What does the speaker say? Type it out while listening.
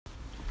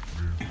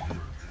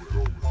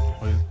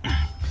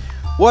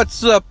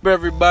What's up,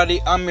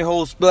 everybody? I'm your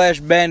host,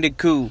 Splash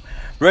Bandicoot,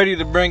 ready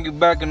to bring you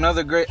back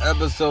another great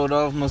episode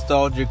of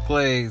Nostalgic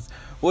Plays.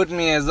 With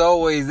me, as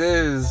always,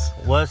 is...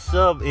 What's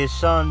up? It's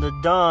Sean the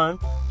Don,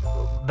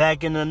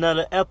 back in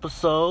another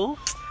episode.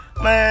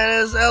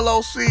 Man, it's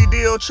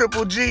LOCDO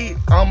Triple G.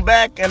 I'm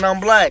back and I'm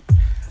black.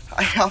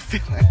 How y'all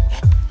feeling?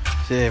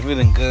 Shit,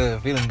 feeling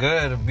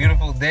good. A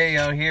beautiful day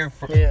out here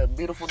for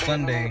beautiful day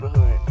Sunday. in the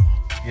neighborhood.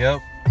 Yep.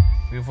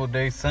 Beautiful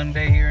day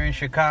Sunday here in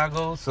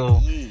Chicago. So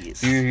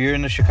Yes. if you're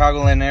in the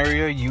Chicagoland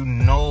area, you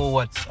know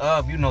what's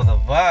up. You know the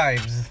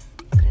vibes.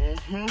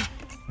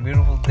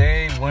 Beautiful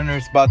day.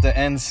 Winter's about to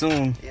end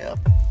soon. Yep.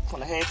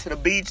 Gonna head to the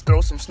beach, throw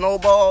some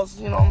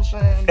snowballs, you know what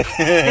I'm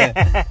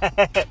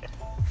saying?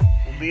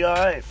 We'll be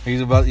alright.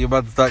 You're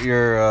about to start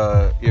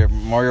your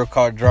Mario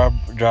Kart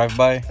drive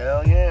by.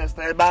 Hell yeah, it's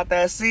about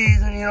that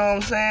season, you know what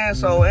I'm saying?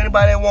 So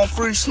anybody that want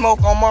free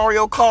smoke on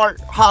Mario Kart,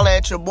 holla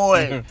at your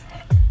boy.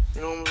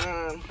 You know what I'm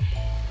saying?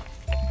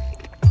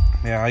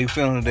 Yeah, how you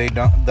feeling today,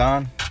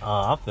 Don?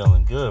 I'm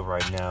feeling good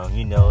right now.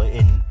 You know,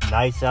 it's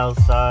nice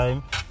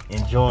outside,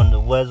 enjoying the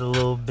weather a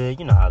little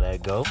bit. You know how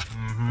that go.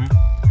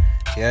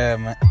 Yeah,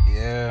 man.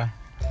 Yeah,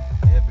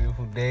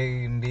 beautiful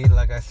day indeed.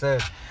 Like I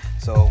said,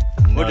 so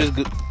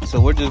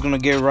we're just gonna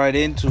get right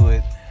into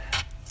it,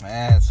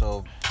 man.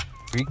 So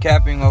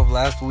recapping of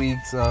last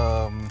week's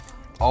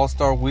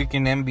All-Star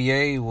Weekend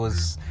NBA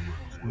was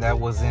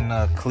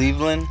in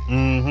Cleveland,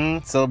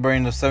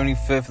 celebrating the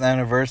 75th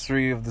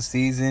anniversary of the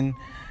season.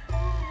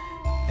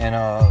 And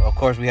of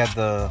course we had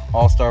the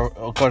All-Star.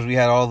 Of course we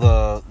had all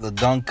the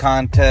dunk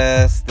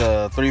contest,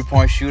 the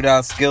 3-point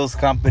shootout, skills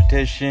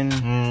competition.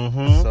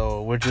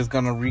 So we're just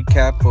gonna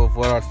recap of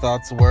what our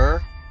thoughts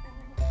were.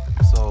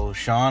 So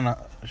Sean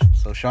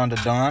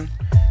the Don,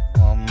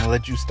 I'm gonna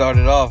let you start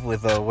it off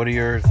with what are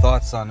your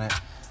thoughts on it?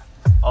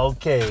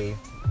 Okay,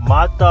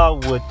 my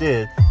thought with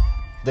this,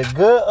 the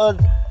good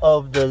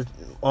of the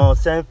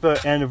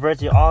 75th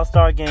anniversary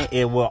All-Star game,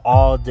 it was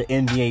all the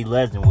NBA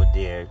legends were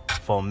there.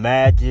 From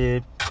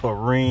Magic,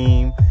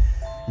 Kareem,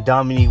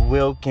 Dominique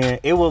Wilkins.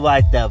 It was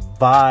like that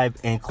vibe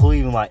in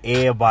Cleveland, like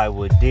everybody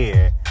was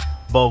there.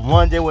 But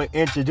when they were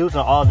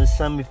introducing all the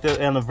 75th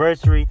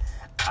anniversary,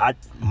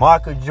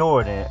 Michael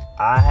Jordan,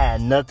 I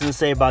had nothing to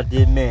say about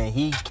this man.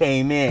 He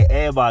came in,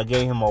 everybody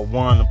gave him a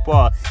one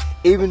applause.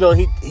 Even though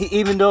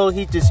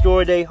he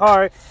destroyed their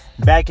heart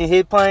back in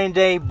his playing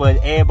day, but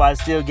everybody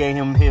still gave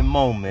him his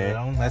moment.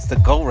 You know, that's the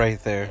GOAT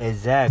right there.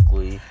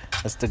 Exactly.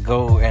 That's the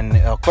GOAT. And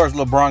of course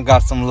LeBron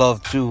got some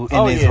love too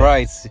in his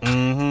rights.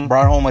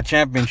 Brought home a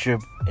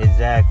championship.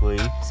 Exactly.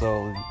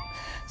 So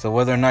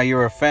whether or not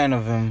you're a fan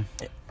of him,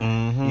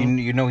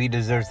 you know he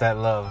deserves that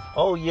love.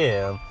 Oh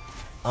yeah.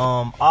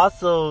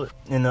 Also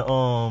in the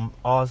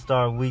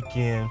All-Star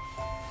Weekend,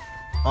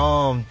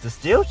 the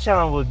Steel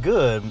Challenge was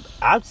good.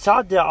 I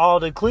saw that all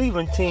the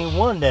Cleveland team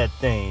won that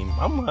thing.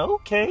 I'm like,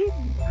 okay,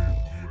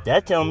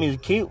 that tells me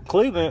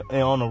Cleveland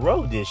on the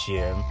road this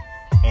year.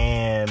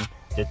 And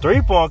the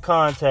 3-point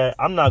contest,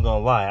 I'm not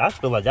gonna lie, I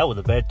feel like that was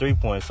the best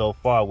 3-point so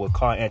far with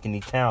Karl-Anthony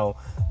Towns.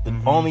 The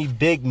only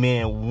big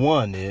man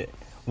won it.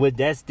 With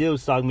that still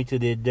shocked me to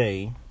this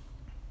day.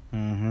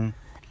 And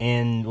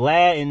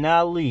Ladd and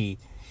Ali,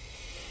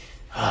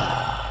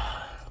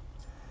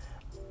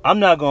 I'm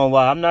not gonna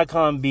lie, I'm not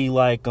gonna be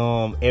like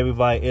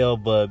everybody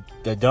else, but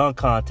the dunk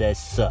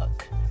contest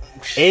suck.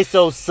 It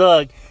so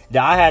sucked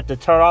that I had to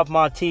turn off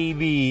my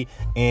TV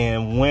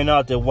and went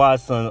out to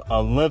watch some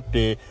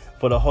Olympic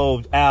for the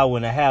whole hour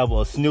and a half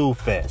of snooze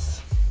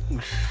fest.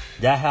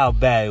 That's how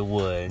bad it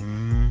was.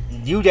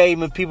 You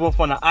even people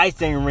from the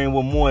icing ring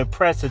were more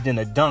impressive than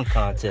the dunk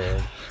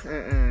contest.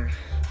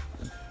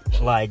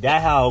 Like,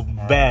 that how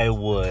bad it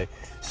was.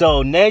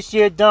 So next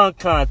year dunk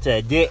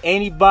contest, did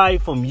anybody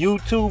from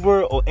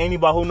YouTuber or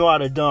anybody who know how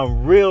to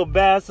dunk real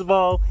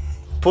basketball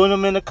put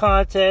them in the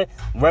contest,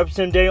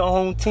 represent their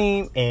own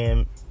team,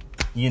 and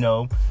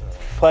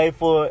play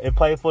for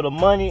the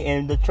money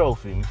and the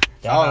trophy?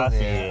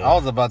 I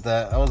was about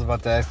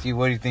to ask you,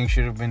 what do you think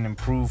should have been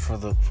improved for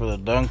the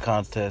dunk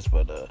contest,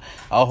 but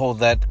I'll hold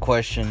that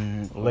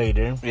question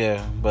later.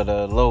 Yeah, but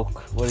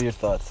Loke, what are your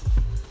thoughts?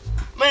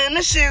 Man,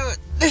 this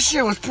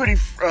year was pretty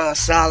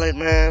solid,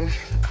 man.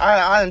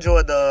 I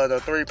enjoyed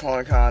the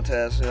 3-point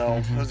contest. You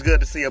know, it was good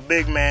to see a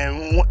big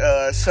man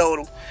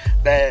show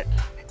that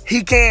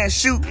he can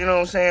shoot. You know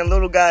what I'm saying?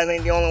 Little guys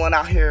ain't the only one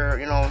out here.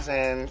 You know what I'm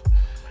saying?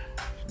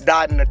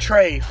 Dotting the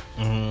tray.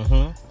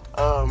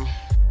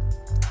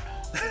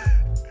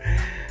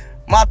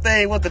 My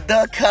thing with the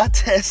dunk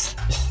contest,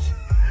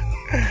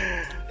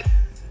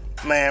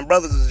 man,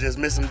 brothers was just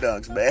missing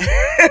dunks, man.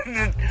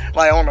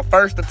 Like on the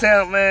first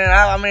attempt, man.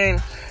 I mean,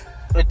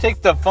 it takes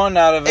the fun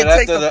out of it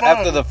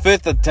after the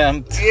 5th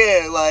attempt.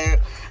 Yeah,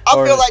 like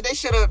I feel like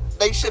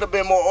they should have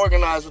been more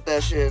organized with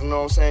that shit. You know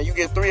what I'm saying? You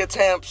get 3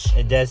 attempts,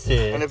 and that's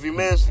it. And if you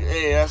miss,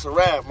 hey, that's a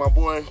wrap, my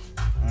boy.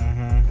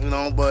 You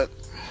know, but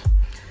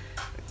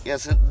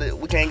yes,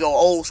 we can't go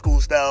old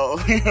school style.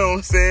 You know what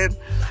I'm saying?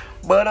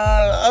 But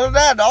other than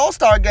that, the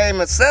All-Star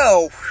game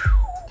itself,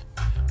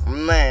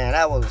 man,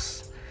 that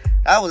was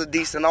a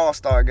decent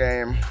All-Star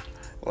game.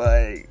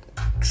 Like,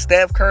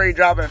 Steph Curry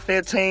dropping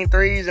 15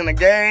 threes in a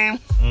game.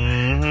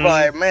 Mm-hmm.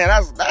 Like, man,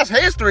 that's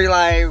history.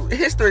 Like,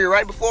 history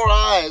right before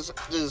our eyes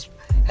just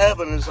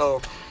happening.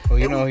 So, Well,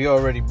 you know, he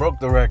already broke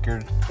the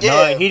record.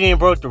 No, he didn't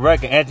broke the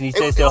record. Anthony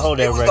said still hold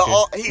that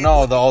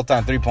record. The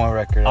all-time 3-point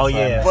record. Oh,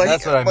 yeah. But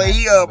That's what I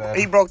meant.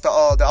 he broke the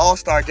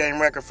All-Star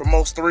game record for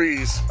most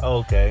threes.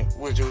 Okay.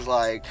 Which was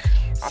like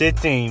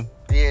 16.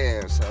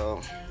 Yeah, so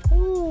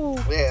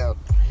yeah.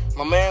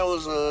 My man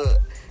was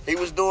he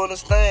was doing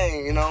his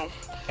thing, you know.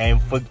 And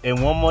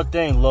one more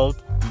thing, Lo.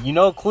 You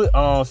know,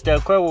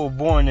 Steph Curry was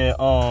born in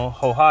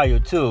Ohio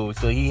too,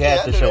 so he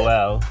had to show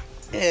out.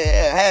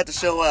 Yeah, had to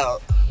show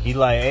out. He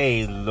like,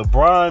 hey,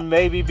 LeBron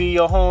maybe be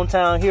your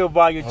hometown hero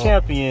by your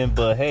champion,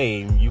 but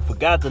hey, you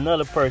forgot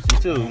another person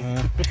too.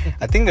 Mm-hmm.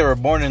 I think they were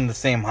born in the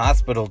same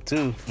hospital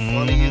too.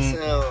 Funny as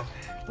hell.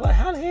 Like,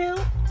 how the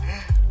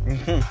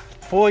hell?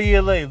 4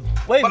 years later.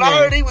 Wait a minute. I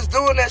heard he was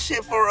doing that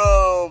shit for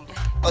a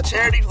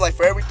charity. Like,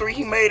 for every 3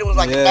 he made, it was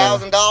like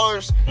 $1,000.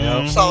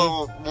 Mm-hmm.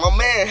 So my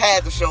man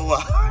had to show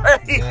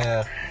up.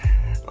 Yeah.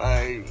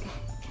 Like,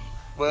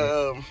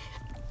 well,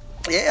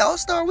 yeah,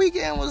 All-Star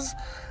Weekend was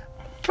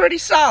pretty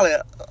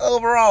solid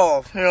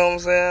overall. You know what I'm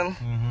saying?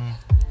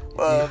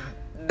 Mm-hmm.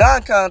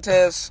 Dunk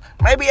contest,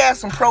 maybe add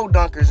some pro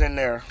dunkers in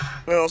there.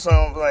 You know,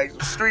 some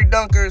like street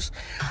dunkers.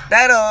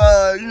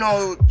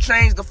 That'll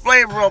change the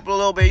flavor up a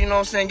little bit. You know what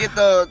I'm saying? Get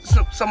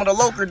some of the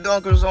local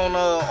dunkers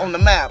on the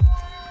map.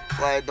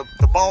 Like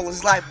the ball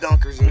is life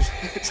dunkers. You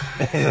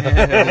know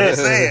what I'm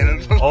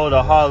saying? Oh,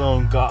 the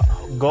Harlem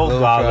Gold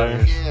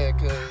Goblins. Yeah,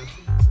 cause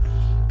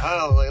I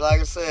don't know. Like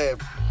I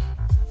said,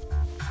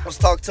 I was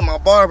talking to my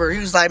barber. He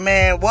was like,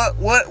 "Man,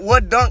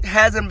 what dunk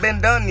hasn't been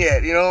done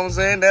yet?" You know what I'm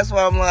saying? That's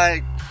why I'm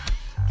like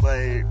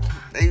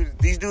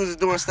these dudes is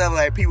doing stuff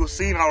like people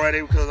seen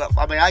already. Because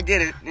I mean, I get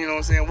it. You know what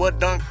I'm saying? What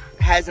dunk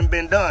hasn't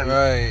been done?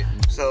 Right.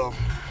 So,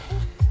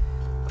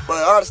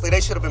 but honestly, they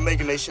should have been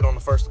making their shit on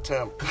the first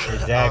attempt.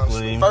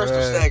 Exactly. First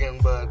or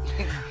second, but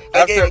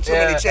they gave them too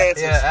many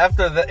chances. Yeah,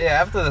 after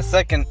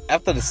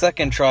the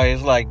second try,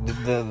 it's like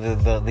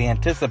the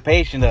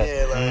anticipation,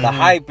 the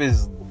hype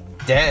is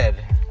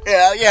dead.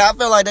 Yeah, I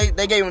feel like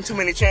they gave him too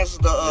many chances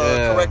to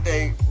correct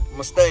their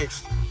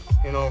mistakes,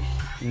 you know.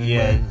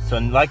 Yeah, so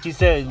like you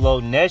said, Lo,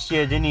 next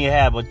year didn't even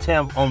have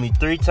attempt only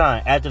 3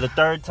 times. After the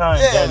 3rd time,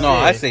 no,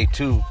 I say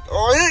 2.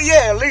 Oh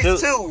yeah, at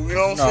least 2. You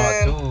know what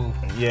I'm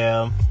saying? 2.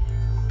 Yeah,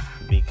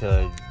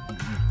 because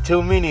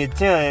too many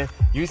attempts.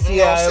 You see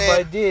how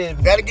everybody did.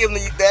 That'll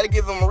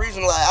give them a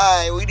reason. Like,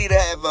 all right, we need to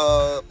have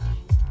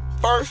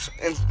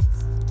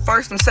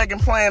first and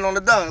second plan on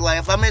the dunk. Like,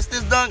 if I miss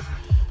this dunk,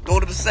 go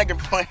to the second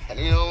plan.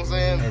 You know what I'm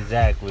saying?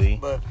 Exactly.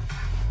 But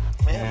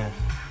yeah.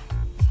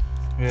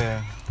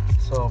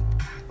 So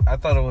I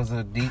thought it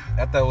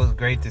was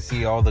great to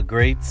see all the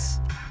greats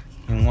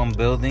in one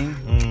building.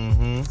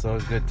 Mm-hmm. So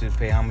it's good to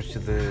pay homage to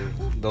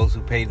those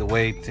who paid the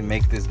way to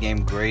make this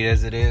game great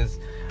as it is.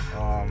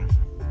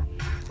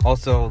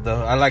 Also,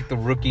 I like the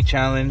rookie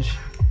challenge.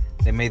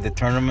 They made the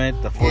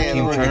tournament, the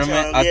 4-team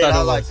tournament. I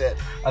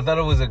thought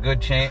it was a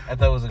good change. I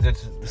thought it was a good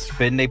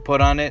spin they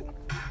put on it.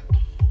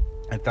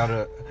 I thought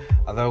it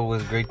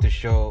was great to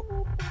show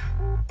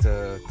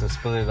to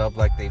split it up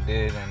like they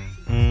did,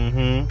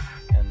 and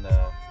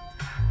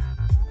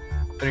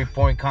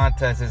 3-point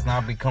contest is now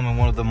becoming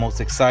one of the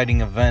most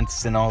exciting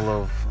events in all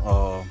of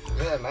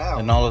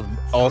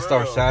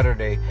All-Star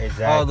Saturday.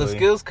 Exactly. The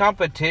skills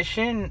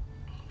competition,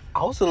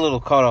 I was a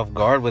little caught off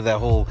guard with that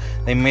whole.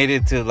 They made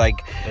it to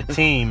like the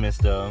team and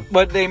stuff,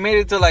 but they made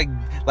it to like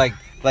the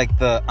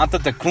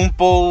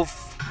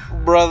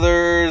Antetokounmpo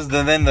brothers,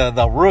 and then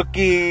the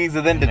rookies,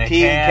 and then the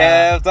team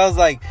Cavs. I was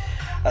like,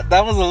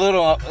 that was a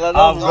little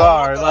off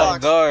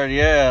guard,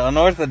 yeah,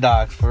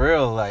 unorthodox for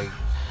real. Like,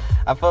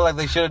 I felt like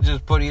they should have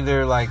just put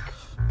either like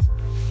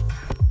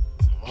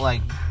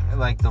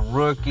the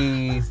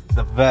rookies,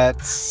 the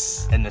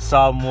vets, and the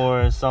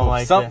sophomores,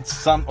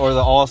 that. Or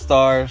the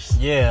all-stars.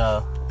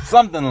 Yeah.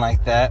 Something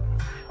like that.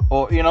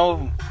 Or,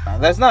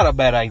 that's not a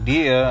bad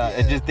idea. Yeah.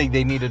 I just think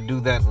they need to do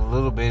that a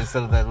little bit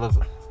instead of that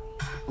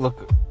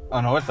look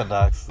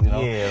unorthodox,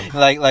 Yeah.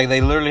 Like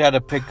they literally had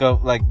to pick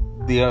up like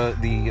the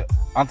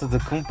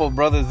Antetokounmpo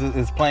brothers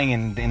is playing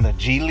in the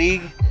G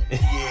League.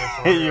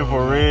 Yeah,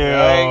 for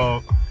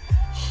real.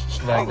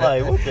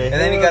 Like what the hell? And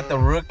then you got the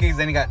rookies,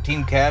 then you got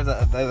Team Cavs.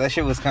 That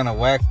shit was kind of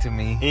whack to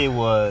me. It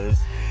was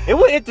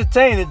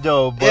entertaining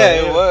though. But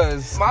it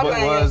was. My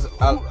thing is,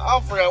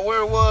 I forgot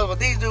where it was, but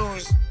these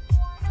dudes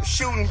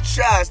shooting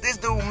shots. This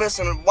dude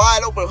missing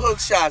wide open hook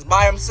shots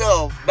by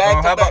himself,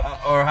 back to back.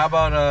 How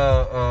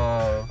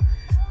about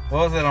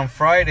what was it on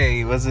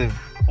Friday? Was it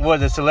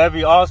the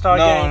Celebrity All-Star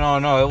game?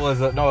 No. It was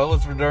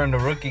during the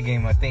rookie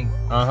game, I think.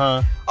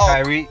 Was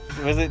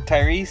it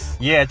Tyrese?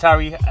 Yeah,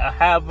 Tyrese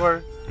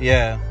Halliburton.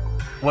 Yeah.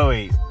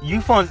 Wait.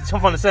 You from the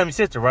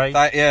 76ers, right?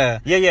 Yeah.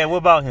 Yeah. What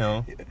about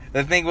him?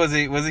 The thing was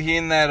he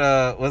in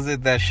that was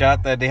it that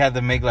shot that they had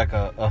to make like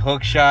a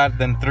hook shot,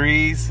 then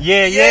threes?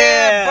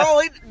 Yeah.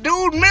 Bro,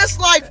 dude missed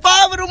like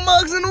 5 of them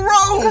mugs in a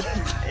row.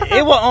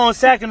 It was on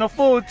Second the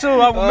Fool too.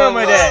 I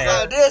remember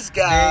that. This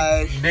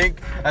guy.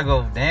 Dink. I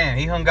go, damn,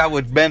 he hung out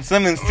with Ben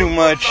Simmons too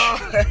much.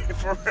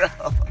 For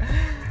real.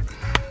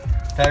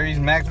 Tyrese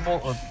Maxey?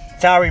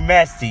 Tyrese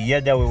Maxey. Yeah,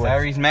 that was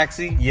Tyrese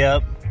Maxey?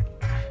 Yep.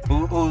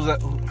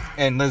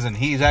 And listen,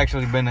 he's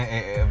actually been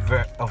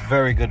a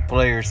very good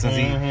player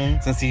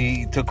since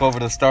he took over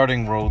the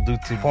starting role due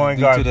to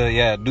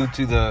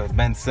the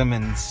Ben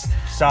Simmons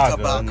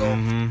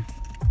saga.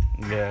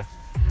 Yeah.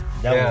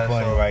 That was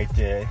funny right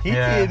there. He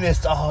did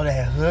miss all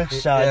that hook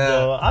shot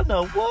though. I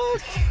know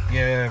what.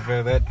 Yeah,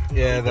 bro.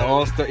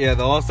 The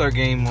All-Star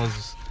game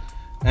was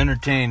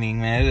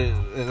entertaining,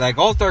 man. Like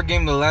All-Star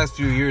game the last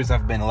few years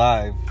have been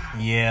live.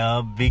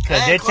 Yeah,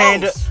 because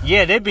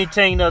they've been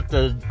changing up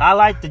I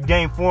like the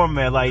game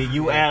format. Like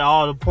you add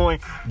all the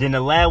points, then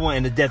the last one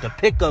and the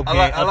pickup game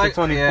up to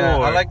 24. Yeah,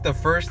 I like the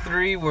first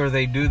 3 where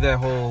they do that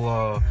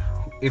whole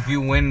if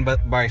you win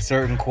by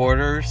certain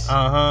quarters.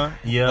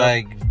 Yeah.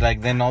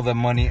 Like then all the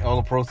money, all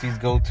the proceeds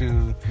go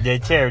to the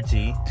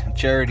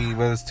charity,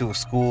 whether it's to a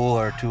school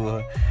or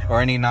or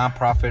any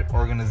nonprofit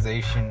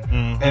organization.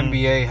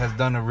 NBA has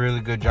done a really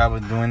good job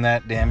of doing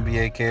that. The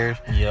NBA cares.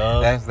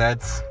 Yeah.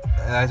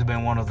 That's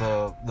been one of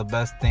the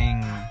best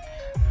things.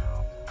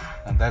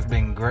 That's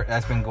been great.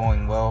 That's been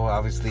going well.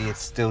 Obviously,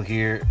 it's still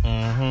here.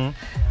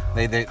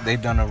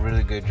 They've done a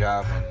really good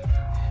job.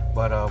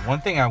 But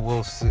one thing I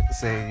will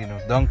say,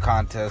 dunk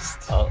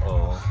contest.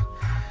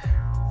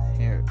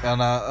 Here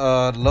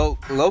and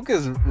Loke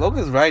is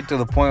right to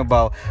the point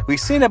about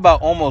we've seen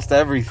about almost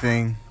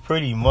everything.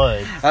 Pretty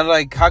much. I'm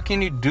like, how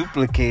can you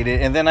duplicate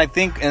it? And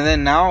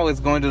then now it's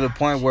going to the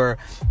point where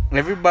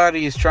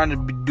everybody is trying to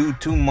do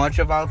too much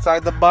of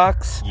outside the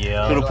box.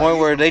 Yeah. To the point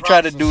where they try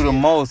to do the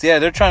most. Yeah,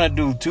 they're trying to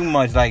do too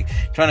much, like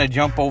trying to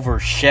jump over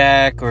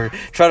Shaq or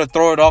try to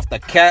throw it off the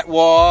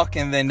catwalk,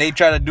 and then they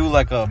try to do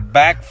like a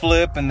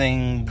backflip and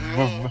then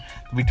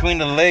between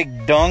the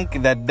leg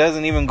dunk that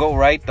doesn't even go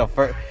right the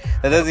first.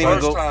 That doesn't even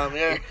go. Time,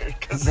 yeah.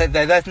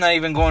 That's not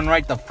even going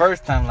right the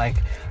first time. Like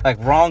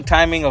wrong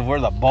timing of where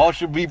the ball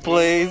should be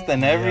placed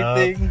and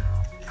everything.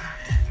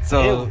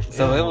 So it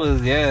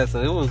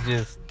was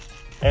just.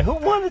 And who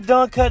won the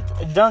dunk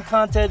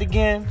contest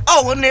again?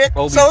 Oh, a Nick.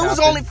 Obi so it was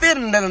Toppin. only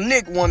fitting that a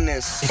Nick won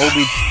this.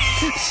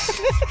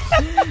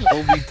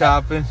 Obi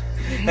Toppin.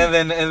 And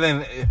then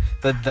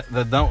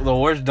the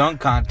worst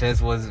dunk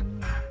contest was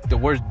the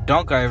worst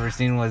dunk I ever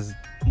seen was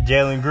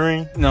Jalen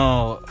Green.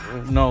 No.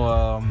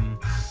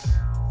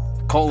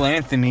 Cole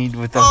Anthony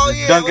with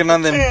dunking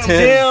on them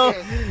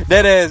Tims.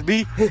 That ass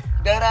B.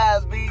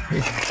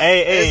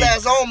 Hey. His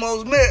ass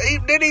almost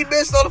missed. Did he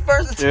miss on the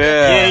first attempt?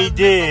 Yeah, he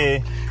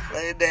did.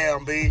 Lay it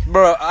down, B.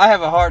 Bro, I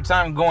have a hard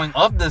time going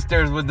up the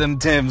stairs with them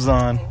Tims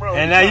on. Bro,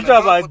 and now you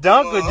talk about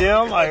dunk with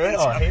them. Like,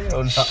 oh,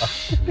 hell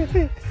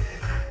no.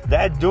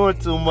 That doing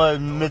too much,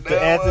 Mr.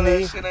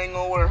 Anthony. That shit ain't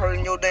gonna work,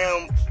 hurting your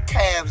damn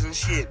calves and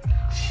shit.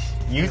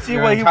 You see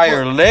Your what he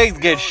entire legs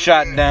get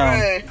shot down.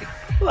 Man.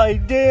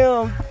 Like,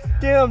 damn,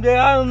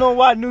 I don't know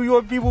why New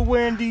York people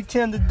wearing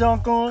D10 to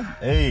dunk on.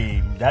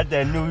 Hey, that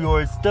New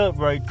York stuff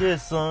right there,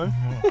 son.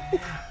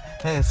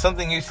 Hey, it's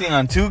something you see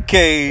on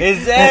 2K.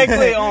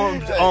 Exactly,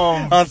 on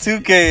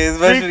 2K,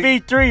 especially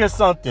 3v3 or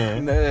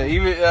something.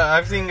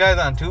 I've seen guys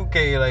on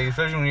 2K, like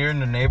especially when you're in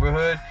the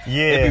neighborhood.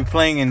 Yeah, they be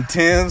playing in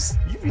Tims.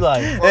 You be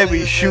like, they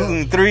be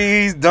shooting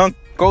threes,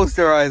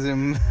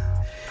 ghosterizing.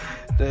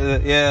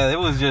 Yeah, it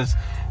was just.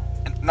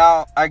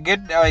 Now I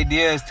get the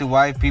idea as to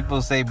why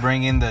people say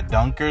bring in the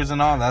dunkers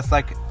and all. That's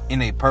like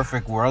in a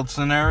perfect world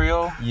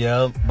scenario.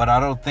 Yep. But I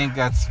don't think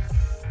that's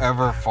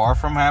ever far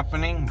from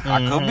happening.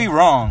 I could be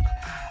wrong.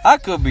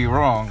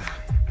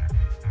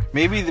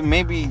 Maybe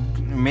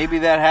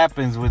that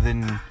happens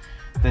within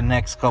the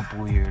next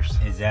couple years.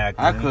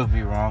 Exactly. I could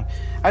be wrong.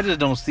 I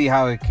just don't see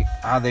how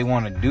they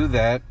want to do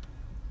that.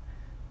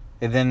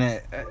 And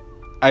then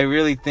I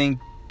really think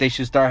they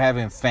should start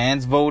having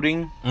fans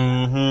voting.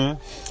 Yeah,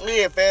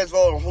 fans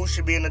vote on who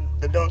should be in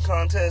the dunk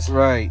contest.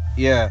 Right.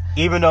 Yeah.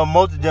 Even though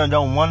most of them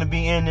don't want to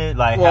be in it,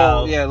 like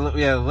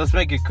yeah. Let's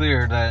make it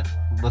clear that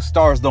the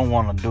stars don't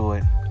want to do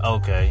it.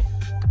 Okay.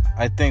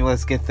 I think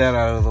let's get that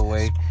out of the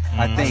way.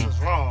 I think That's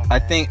wrong, I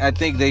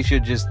think they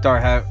should just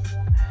start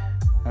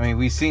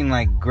we've seen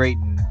like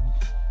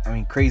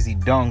crazy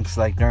dunks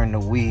like during the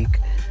week.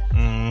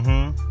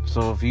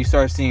 So if you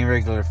start seeing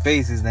regular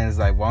faces, then it's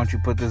like, why don't you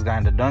put this guy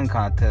in the dunk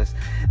contest?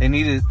 They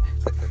need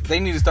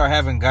to start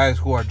having guys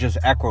who are just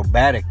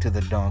acrobatic to the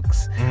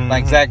dunks,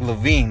 like Zach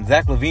LaVine.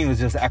 Zach LaVine was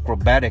just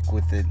acrobatic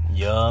with it.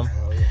 Yeah.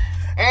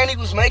 And he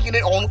was making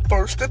it on the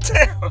first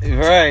attempt.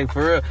 Right,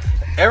 for real.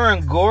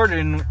 Aaron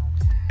Gordon.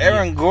 He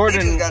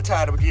just got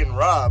tired of getting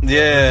robbed.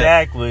 Yeah,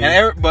 exactly.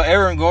 And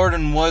Aaron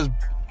Gordon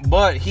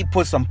he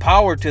put some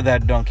power to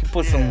that dunk. He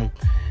put some.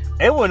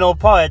 It wasn't no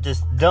part at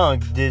this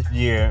dunk this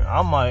year.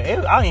 I'm like,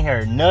 I ain't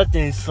heard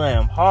nothing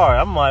slam hard.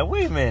 I'm like,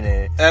 wait a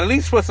minute. At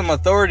least with some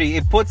authority,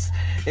 it puts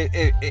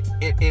it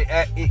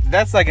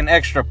that's like an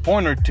extra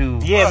point or two.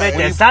 Yeah, make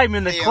the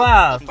excitement in the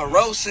crowd.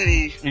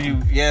 Ferocity.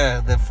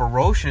 The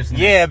ferociousness.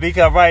 Yeah,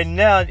 because right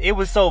now it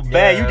was so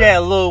bad. Yeah. You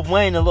got Lil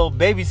Wayne, a little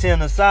baby sitting on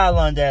the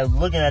sideline that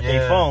looking at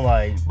their phone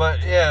like. But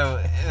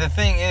yeah, the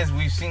thing is,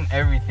 we've seen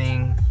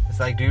everything.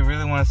 It's like, do you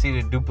really want to see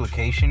the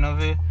duplication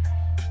of it?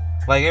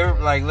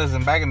 Like,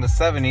 listen, back in the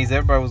 70s,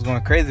 everybody was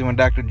going crazy when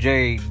Dr.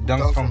 J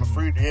dunked from the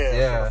free, from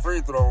the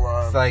free throw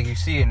line. It's like, you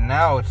see it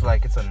now, it's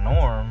like, it's a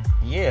norm.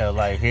 Yeah,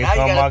 like, here now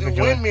come you Michael gotta do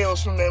Jordan.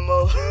 windmills from that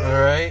mo.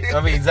 Right?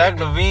 I mean, Zach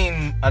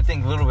LaVine, I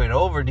think a little bit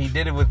over. He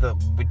did it with the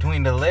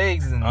between the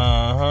legs. And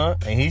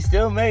and he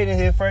still made it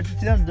his first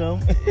attempt, though.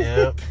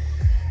 Yep.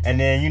 And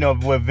then,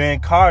 with Vin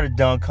Carter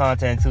dunk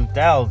contest in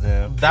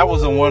 2000. That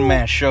was a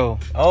one-man show.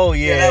 Oh,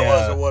 yeah. Yeah, that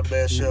was a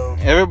one-man show.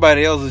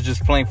 Everybody else was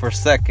just playing for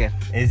second.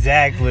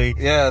 Exactly.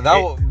 Yeah,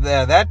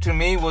 that to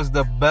me was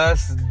the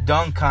best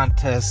dunk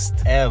contest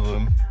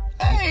ever.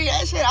 Hey,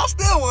 I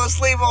still want to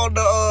sleep on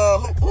the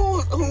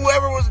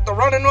whoever was the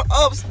running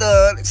ups,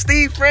 the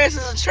Steve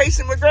Francis and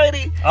Tracy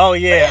McGrady. Oh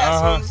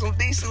yeah, some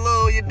decent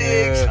little you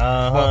digs.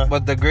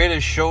 But the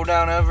greatest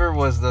showdown ever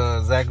was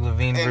the Zach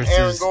LaVine and versus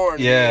Aaron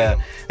Gordon.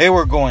 Yeah, they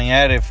were going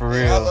at it for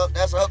real.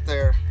 That's up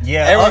there.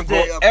 Yeah,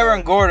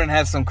 Aaron Gordon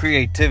had some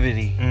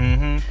creativity,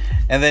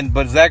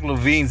 but Zach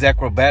LaVine's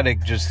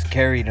acrobatic just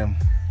carried him.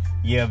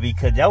 Yeah,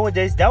 because that what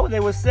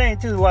they were saying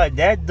too. Like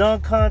that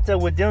dunk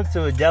contest with them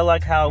two, that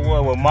like how it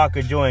was with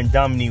Michael Jordan and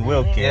Dominique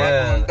Wilkins.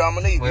 Yeah,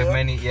 Dominique. With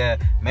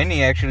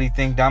many actually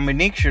think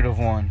Dominique should have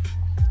won.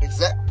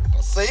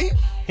 Exactly. See,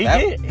 he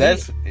did.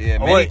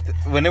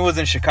 When it was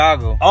in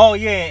Chicago. Oh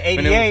yeah, in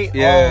 '88.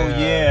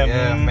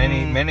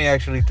 Many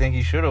actually think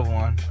he should have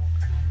won.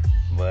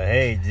 But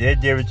hey,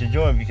 that difference to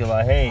Jordan because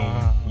like he.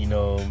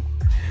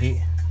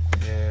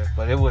 Yeah,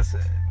 but it was.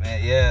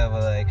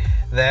 But like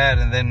that,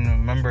 and then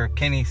remember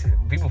Kenny.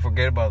 People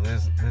forget about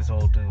this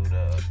old dude,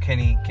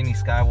 Kenny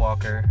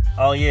Skywalker.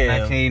 Oh yeah,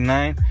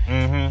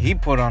 1989. He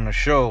put on a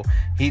show.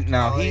 He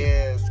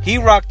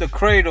rocked the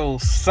cradle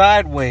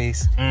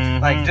sideways,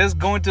 like just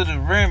going to the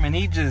rim, and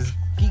he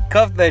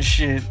cuffed that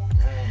shit.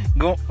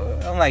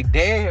 I'm like,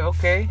 damn,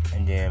 okay.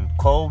 And then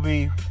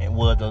Kobe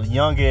was the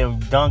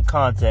youngest dunk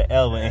contest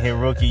ever in his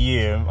rookie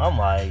year. I'm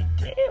like,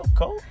 damn,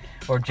 Kobe.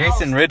 Or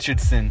Jason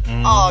Richardson.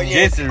 Oh, yeah.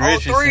 Jason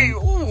Richardson. 03.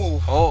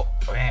 Ooh. Oh,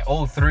 man.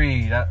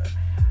 03.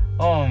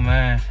 Oh,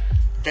 man.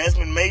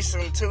 Desmond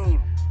Mason, too.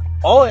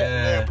 Oh, yeah.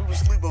 Man, people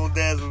sleep on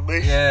Desmond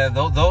Mason. Yeah,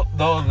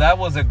 though that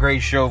was a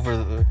great show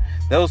for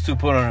those two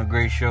put on a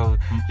great show.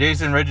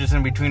 Jason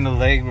Richardson between the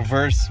leg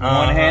reverse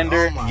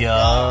one-hander.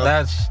 God.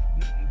 That's...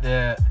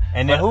 Yeah.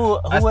 And then who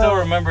I still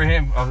remember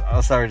him.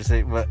 I'm sorry to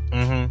say, but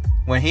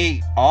when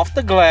he off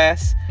the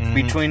glass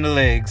between the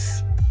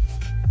legs...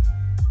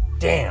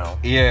 Damn.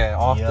 Yeah,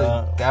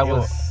 that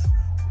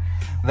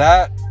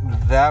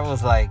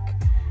was like,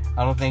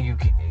 I don't think you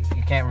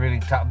can't really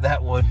top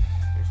that one.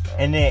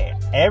 And then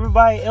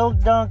everybody else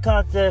dunk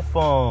contest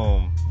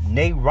from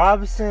Nate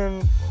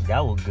Robinson,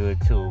 that was good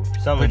too.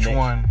 Which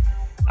one?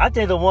 I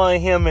think the one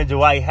him and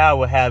Dwight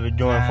Howard have it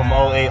doing from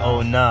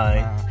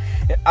 08-09.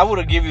 I would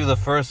have give you the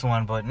first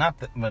one, but not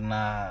the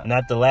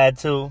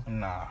last two.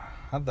 Nah.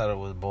 I thought it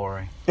was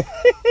boring. 05.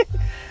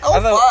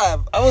 I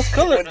was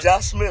color. When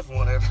Josh Smith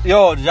won it.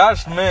 Yo,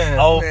 Josh Smith.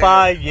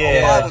 05,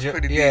 yeah. 05 was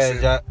pretty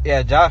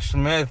decent. Josh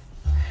Smith.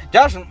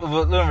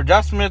 Remember,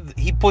 Josh Smith,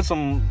 he put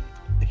some...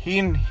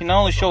 He not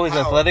only showed his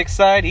athletic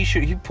side,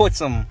 he put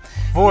some...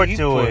 Forward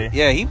to it.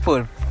 Yeah, he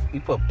put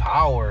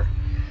power.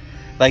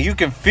 Like, you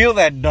can feel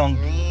that dunk.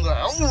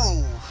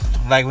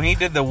 Like, when he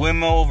did the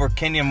windmill over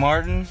Kenya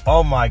Martin.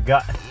 Oh, my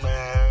God.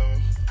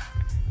 Man.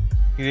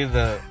 He did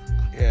the...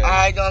 Yeah.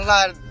 I ain't gonna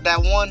lie, that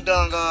one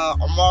dunk,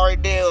 Amari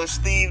Dale and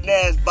Steve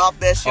Nash bopped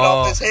that shit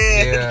off his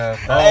head. Yeah.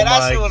 Hey,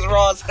 that shit was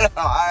raw as hell.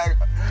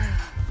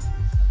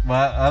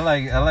 But I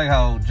like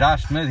how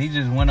Josh Smith, he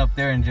just went up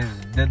there and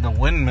just did the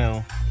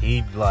windmill.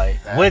 He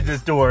with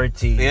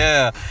authority.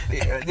 Yeah,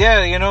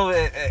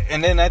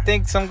 and then I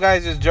think some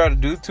guys just try to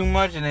do too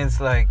much, and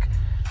it's like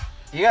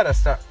you gotta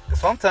start.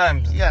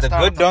 Sometimes the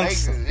good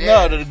dunks.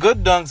 No, the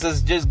good dunks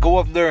is just go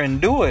up there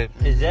and do it.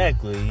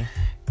 Exactly.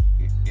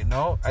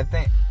 I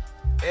think.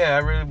 Yeah, I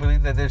really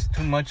believe that there's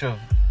too much of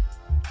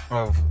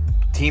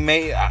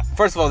teammate.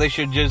 First of all, they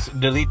should just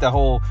delete the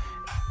whole.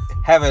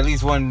 Have at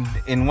least one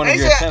in one of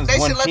your attempts.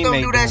 One teammate. They should let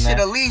them do that shit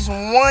at least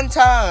one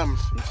time.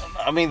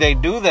 I mean, they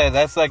do that.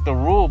 That's like the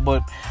rule,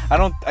 but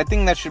I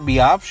think that should be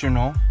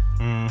optional.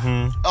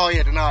 Oh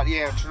yeah, they're not.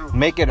 Yeah, true.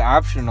 Make it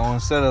optional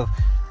instead of.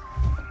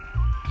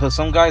 Because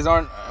some guys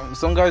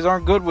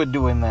aren't good with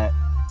doing that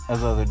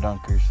as other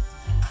dunkers.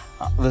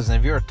 Listen,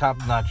 if you're a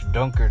top-notch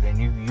dunker, then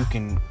you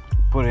can.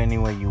 Put it any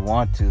way you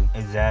want to.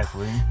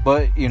 Exactly.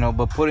 But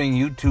putting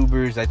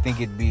YouTubers, I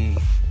think it'd be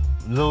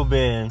a little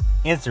bit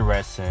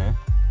interesting.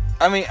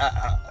 I mean,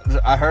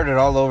 I heard it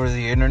all over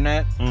the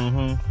internet.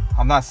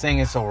 I'm not saying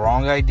it's a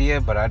wrong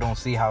idea, but I don't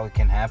see how it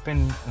can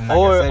happen. And like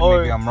Or- I said, or-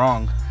 maybe I'm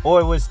wrong.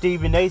 Or with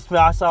Stephen A. Smith,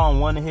 I saw on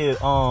one of his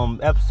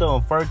episode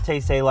on First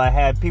Take say like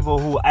had people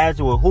who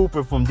actually were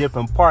hooper from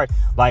different parts,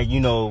 like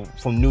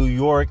from New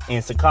York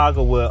and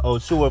Chicago, where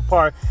Seward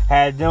Park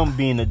had them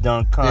being a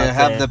dunk contest.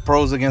 Yeah, have the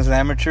pros against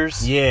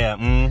amateurs. Yeah,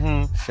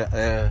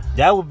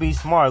 that would be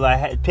smart.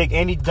 Like pick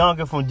any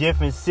dunker from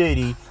different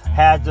city,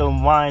 have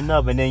them line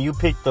up, and then you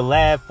pick the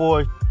last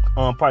 4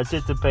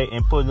 participate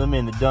and put them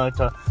in the dunk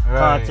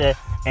contest.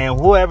 And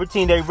whoever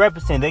team they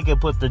represent, they can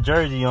put the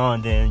jersey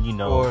on. Then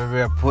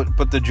Or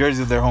put the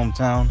jersey of their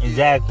hometown.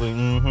 exactly.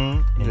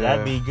 And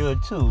that'd be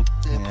good too.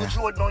 Put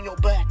Jordan on your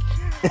back.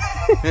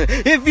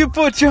 If you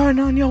put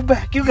Jordan on your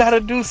back, you gotta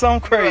do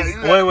something crazy.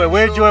 Right. Wait,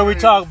 where Jordan we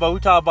talking about? We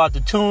talking about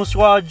the Toon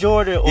Squad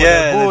Jordan or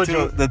the Bull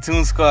Jordan? the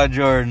Toon Squad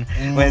Jordan.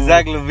 When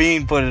Zach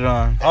Levine put it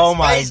on. Oh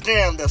my! Space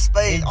Jam, the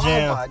Space. Oh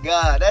Jam. my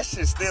God, that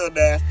shit's still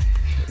nasty.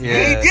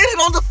 Yeah. He did it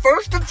on the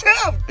first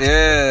attempt.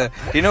 Yeah,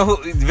 you know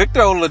who Victor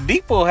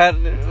Oladipo had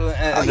in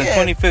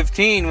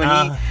 2015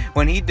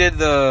 when he did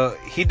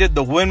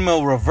the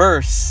windmill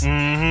reverse,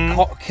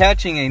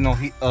 catching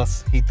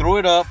he threw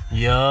it up,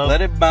 let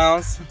it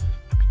bounce,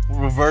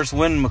 reverse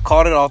windmill,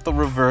 caught it off the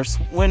reverse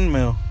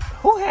windmill.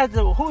 Who had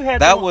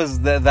That was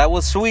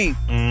sweet.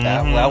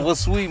 That was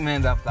sweet,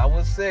 man. That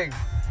was sick.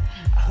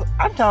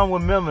 I'm trying to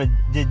remember.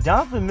 Did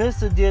Donovan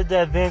Mitchell did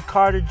that Vince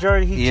Carter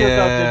jersey? He took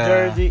off the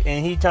jersey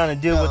and he trying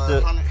to deal with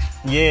the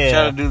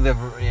Try to do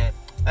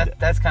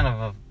that's kind of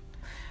a.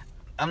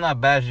 I'm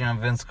not bashing on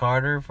Vince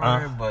Carter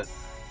for it, but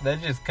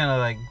that's just kind of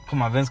like,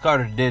 come on, Vince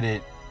Carter did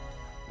it.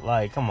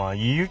 Like, come on,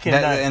 you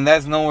cannot. And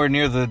that's nowhere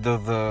near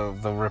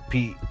the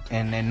repeat,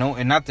 and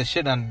not the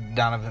shit on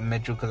Donovan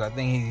Mitchell, because I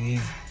think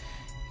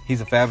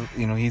he's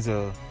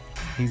a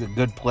he's a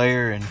good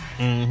player,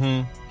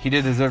 and he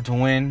did deserve to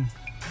win.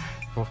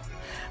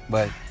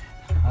 But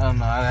I don't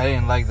know. I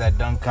didn't like that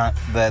dunk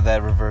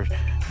that reverse.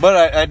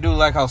 But I do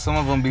like how some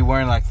of them be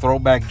wearing like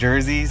throwback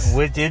jerseys.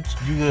 Which it's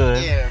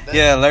good.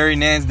 Yeah, Larry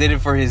Nance did it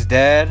for his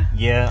dad.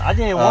 Yeah, I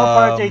think one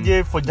part they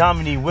did for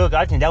Dominique Wilkes.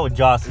 I think that was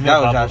Josh Smith. That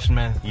was Josh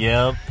Smith.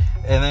 Yep.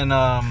 And then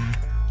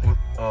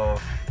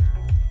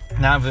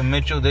Donovan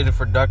Mitchell did it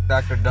for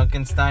Dr.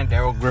 Duncanstein,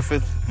 Daryl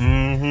Griffith.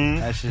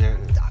 That shit.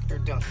 Dr.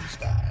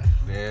 Duncanstein.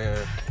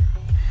 Yeah.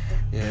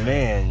 Yeah,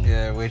 man.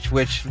 Yeah, which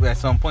at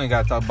some point you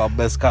gotta talk about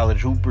best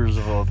college hoopers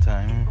of all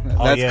time.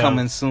 That's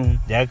coming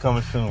soon. That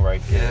coming soon,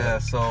 right there. Yeah.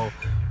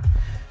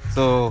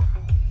 So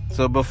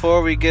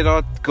before we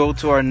go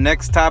to our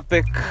next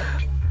topic,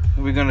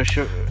 we're gonna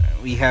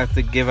we have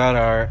to give out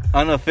our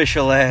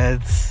unofficial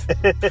ads,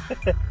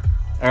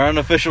 our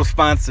unofficial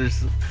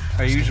sponsors,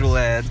 our usual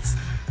ads.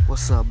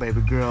 What's up,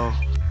 baby girl?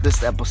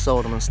 This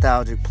episode of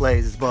Nostalgic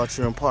Plays is brought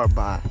to you in part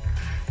by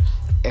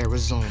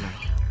Arizona.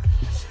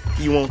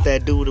 You want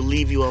that dude to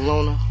leave you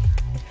alone?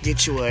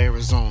 Get you an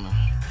Arizona.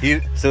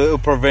 So it'll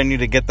prevent you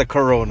to get the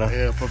corona.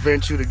 Yeah,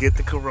 prevent you to get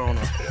the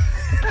corona.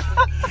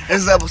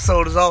 This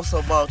episode is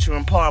also brought to you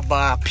in part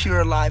by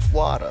Pure Life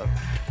Water.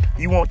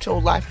 You want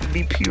your life to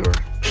be pure?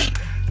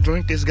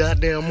 Drink this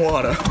goddamn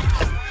water.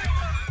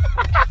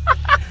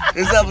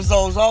 This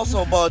episode is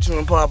also brought to you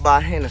in part by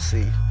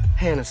Hennessy.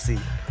 Hennessy.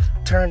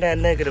 Turn that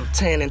negative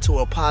 10 into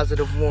a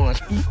positive 1.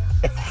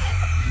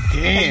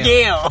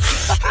 Damn.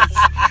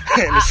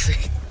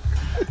 Hennessy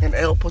and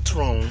El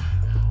Patron.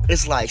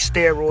 It's like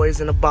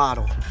steroids in a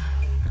bottle.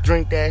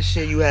 Drink that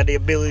shit, you have the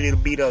ability to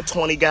beat up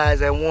 20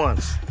 guys at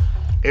once.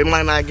 It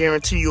might not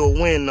guarantee you a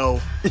win though,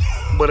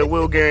 but it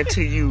will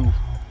guarantee you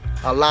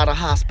a lot of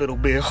hospital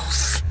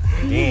bills.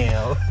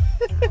 Damn.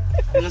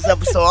 This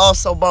episode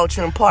also brought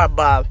you in part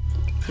by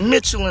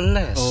Mitchell and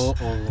Ness.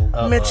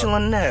 Mitchell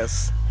and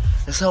Ness.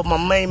 Let's help my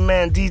main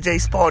man DJ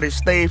Sparty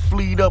stay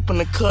fleed up in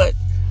the cut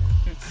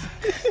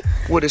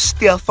with a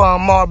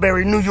Stephon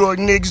Marbury New York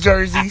Knicks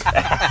jersey. You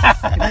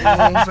know what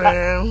I'm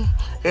saying?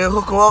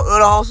 It'll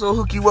also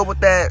hook you up with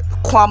that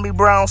Kwame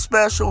Brown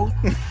special,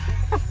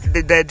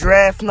 that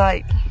draft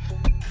night,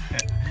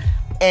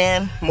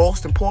 and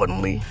most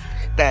importantly,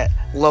 that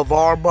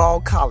LeVar Ball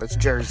college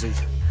jersey.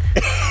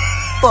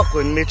 Fuck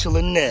with Mitchell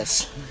and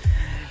Ness.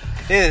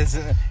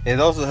 It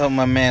also helped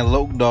my man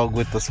Loke Dog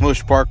with the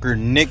Smush Parker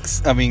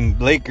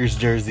Lakers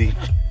jersey.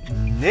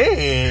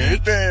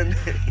 Nick.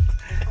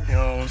 You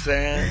know what I'm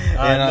saying?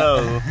 I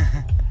know.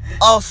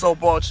 Also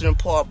brought to you in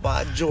part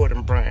by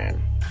Jordan Brand.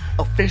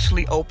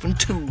 Officially open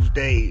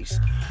Tuesdays.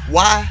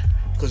 Why?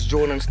 Because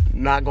Jordan's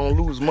not going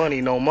to lose money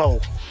no more.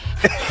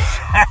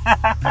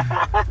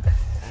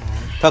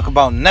 Talk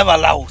about never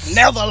lost.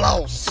 Never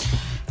lost.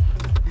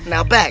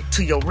 Now back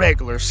to your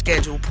regular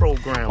scheduled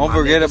program. Don't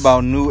forget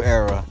about New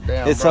Era.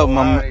 Damn, it's bro,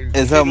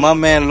 helped my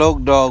man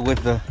Loke Dog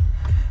with the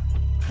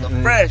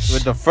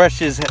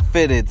freshest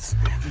fitteds.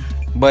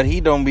 But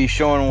he don't be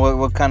showing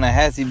what kind of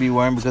hats he be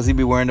wearing, because he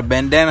be wearing the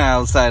bandana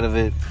outside of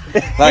it.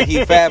 Like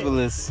he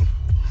fabulous.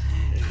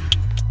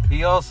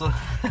 He also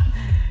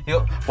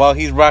while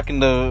he's rocking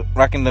the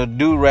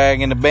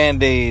do-rag and the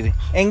Band-Aid.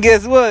 And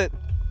guess what?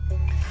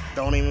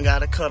 Don't even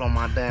got a cut on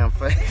my damn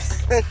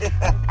face.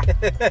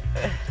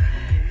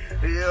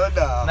 Yeah,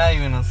 no. Not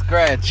even a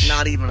scratch.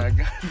 Not even a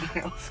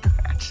goddamn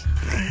scratch.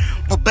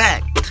 But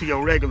back to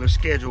your regular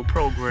scheduled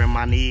program,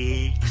 my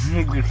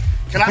niggas.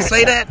 Can I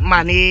say that?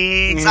 My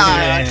niggas.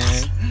 Alright.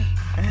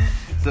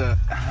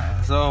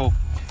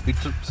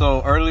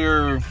 So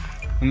earlier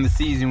in the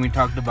season we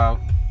talked about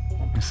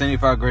the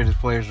 75 greatest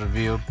players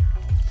revealed,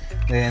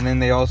 and then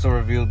they also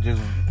revealed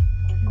just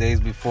days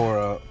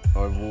before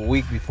or a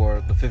week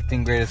before the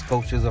 15 greatest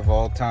coaches of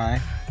all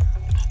time.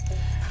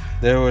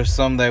 There were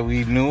some that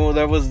we knew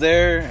that was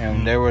there,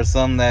 and there were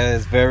some that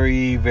is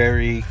very,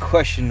 very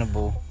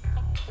questionable.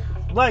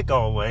 Like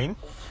always.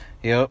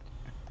 Yep.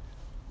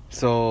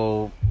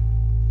 So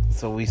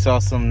we saw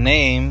some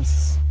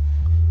names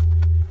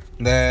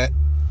that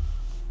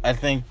I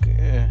think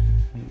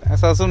I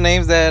saw some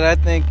names that I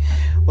think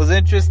was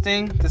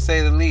interesting, to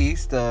say the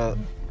least.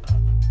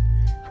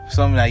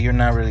 Something that you're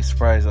not really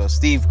surprised of.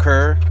 Steve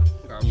Kerr.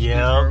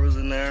 Yeah. Kerr was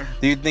in there.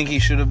 Do you think he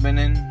should have been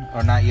in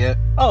or not yet?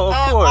 Oh, of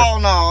course. Oh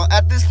no!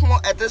 At this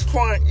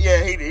point,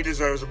 yeah, he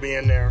deserves to be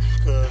in there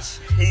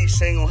because he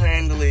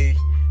single-handedly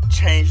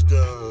changed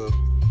the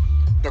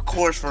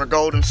course for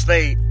Golden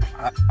State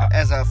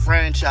as a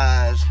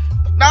franchise.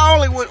 Not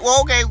only with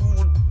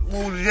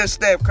just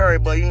Steph Curry,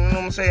 but you know what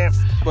I'm saying.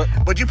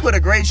 But you put a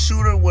great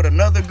shooter with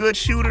another good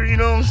shooter, you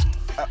know.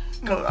 I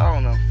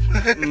don't know.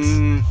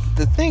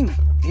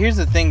 Here's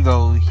the thing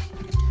though.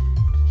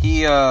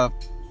 He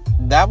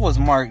that was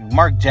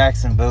Mark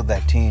Jackson built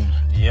that team.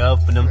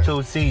 Yup, for them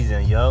 2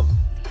 seasons. Yup.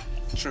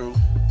 True.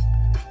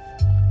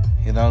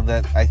 You know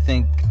that I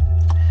think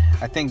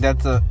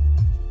that's a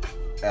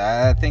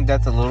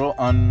little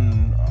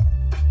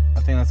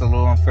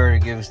unfair to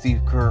give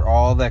Steve Kerr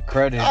all that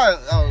credit.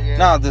 Oh yeah.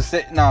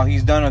 No,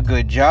 he's done a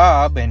good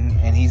job,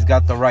 and he's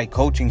got the right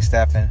coaching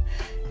staff,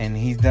 and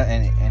he's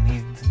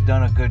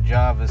done a good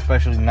job,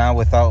 especially now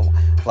without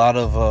a lot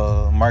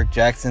of Mark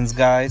Jackson's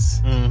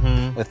guys.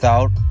 Mm-hmm.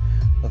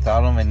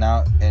 Without him, and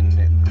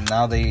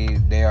now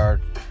they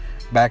are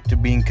back to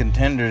being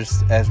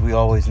contenders, as we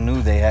always knew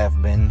they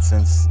have been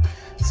since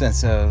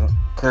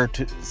Kerr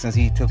since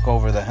he took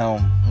over the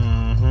helm.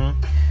 Mm-hmm.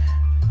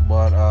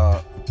 But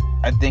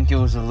I think it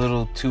was a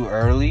little too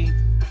early.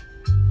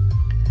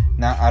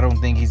 Now, I don't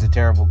think he's a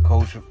terrible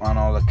coach on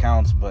all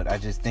accounts, but I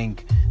just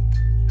think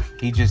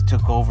he just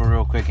took over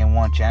real quick and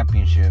won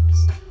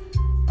championships.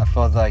 I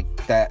felt like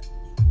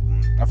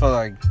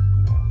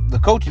the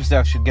coaching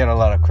staff should get a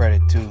lot of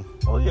credit too.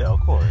 Oh yeah, of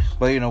course.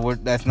 But we're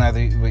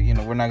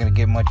not going to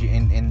get much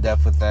in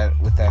depth with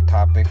that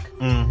topic.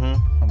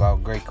 Mm-hmm.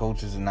 About great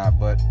coaches or not,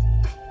 but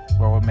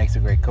what makes a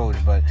great coach.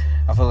 But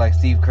I feel like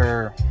Steve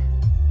Kerr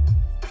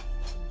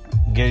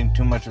getting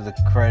too much of the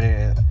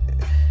credit.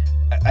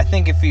 I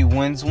think if he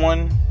wins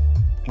one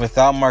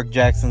without Mark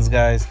Jackson's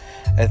guys,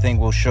 I think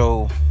we'll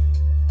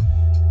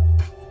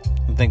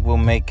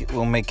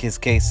make his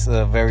case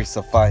very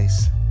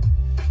suffice.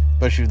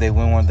 Especially if they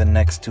win one of the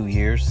next 2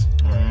 years.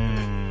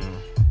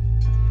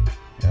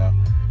 Yeah,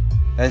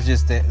 that's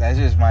just it. That's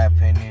just my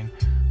opinion.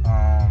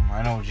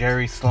 I know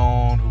Jerry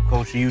Sloan, who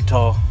coached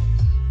Utah.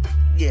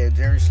 Yeah,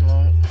 Jerry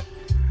Sloan.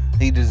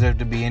 He deserved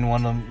to be in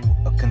one of them,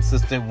 a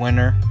consistent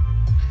winner.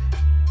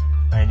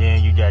 And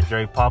then you got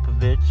Drake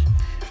Popovich.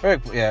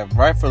 Right, yeah,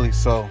 rightfully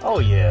so. Oh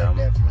yeah,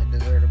 Definitely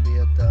deserve to be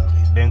at the.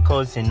 he's been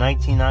coaching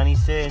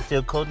 1996,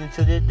 still coaching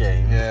to this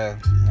day. Yeah,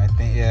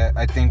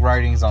 I think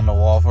writing's on the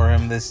wall for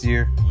him this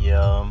year.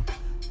 Yeah,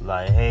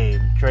 like hey,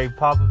 Drake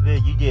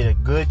Popovich, you did a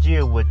good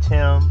year with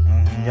Tim,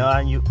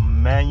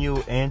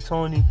 Manuel, and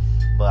Tony.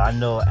 But I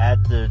know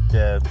after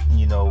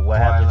what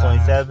happened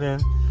in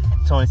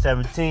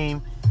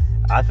 2017,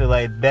 I feel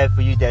like it's best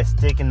for you to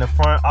stick in the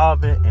front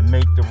of it and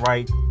make the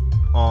right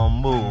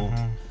move.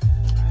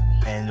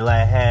 And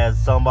like have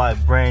somebody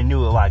brand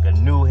new, like a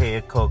new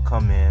head coach,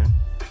 come in.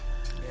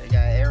 Yeah, you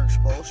got Eric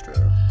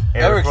Spoelstra.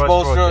 Eric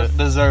Spoelstra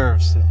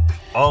deserves it.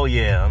 Oh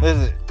yeah.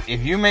 Listen,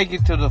 if you make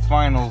it to the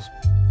finals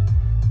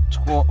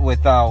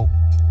without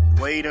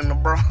Wade and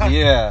LeBron.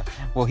 Yeah,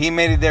 well, he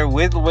made it there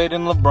with Wade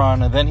and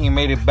LeBron, and then he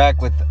made it back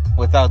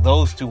without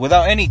those two,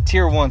 without any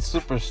tier 1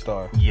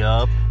 superstar.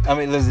 Yup. I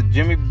mean, listen,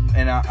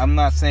 I'm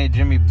not saying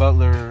Jimmy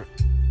Butler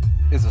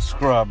is a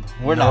scrub.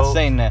 We're not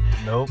saying that.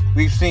 Nope.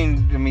 We've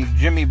seen,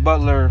 Jimmy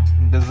Butler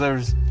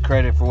deserves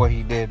credit for what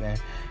he did, man.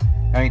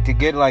 I mean, to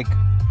get like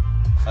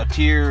a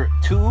tier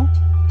 2,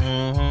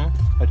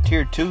 a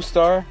tier 2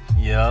 star,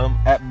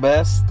 at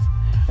best,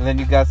 and then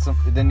you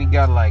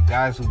got like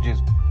guys who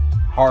just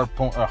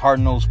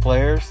hard-nosed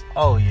players.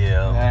 Oh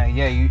yeah.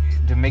 You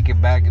to make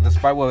it back,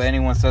 despite what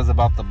anyone says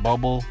about the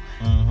bubble,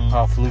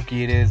 how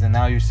fluky it is, and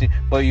now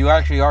but you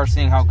actually are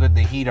seeing how good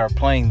the Heat are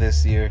playing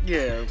this year.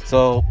 Yeah.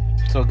 So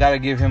got to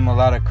give him a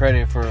lot of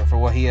credit for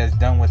what he has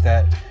done with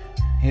that.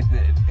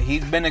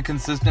 He's been a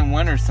consistent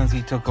winner since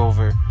he took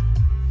over.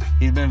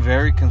 He's been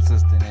very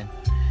consistent,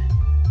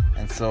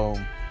 and so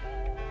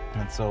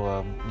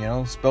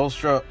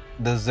Spoelstra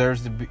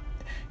deserves to be.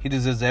 He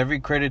deserves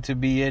every credit to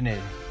be in it.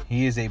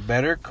 He is a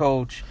better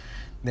coach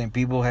than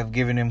people have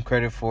given him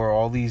credit for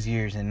all these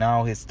years, and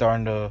now he's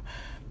starting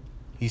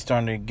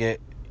to get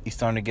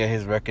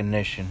his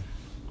recognition.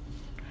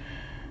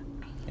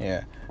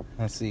 Yeah.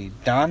 Let's see.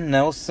 Don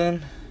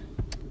Nelson.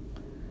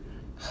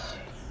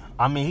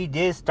 I mean, he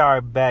did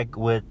start back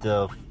with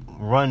the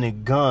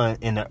running gun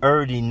in the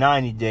early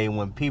 90s day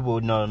when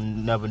people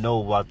never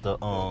know about the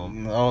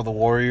the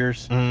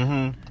Warriors.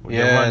 Mm-hmm.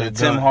 Yeah, the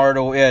Tim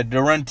Hardaway. Yeah,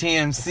 the Run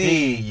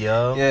TMC.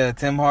 Yo. Yeah,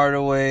 Tim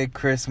Hardaway,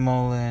 Chris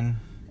Mullin,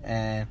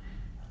 and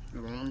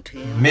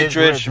Mitch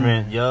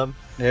Richmond. Yup.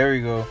 There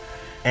we go.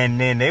 And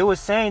then they were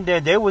saying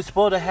that they were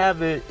supposed to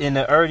have it in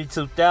the early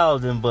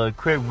 2000s, but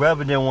Craig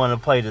Webber didn't want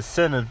to play the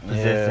center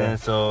position,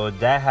 so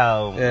that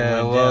how.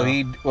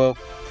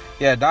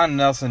 Yeah, Don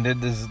Nelson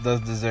does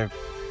deserve.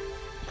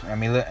 I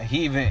mean,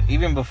 he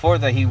even before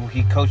that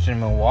he coached in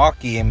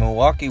Milwaukee, and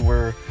Milwaukee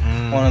were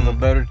one of the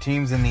better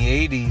teams in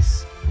the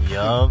 '80s.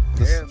 Yup.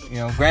 You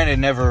know, granted,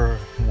 never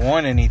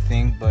won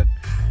anything, but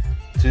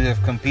to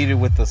have competed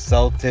with the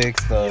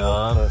Celtics,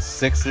 the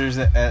Sixers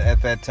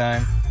at that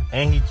time.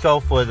 And he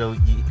choked for the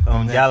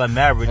Dallas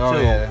Mavericks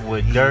too,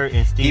 with Dirk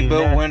and Steve. He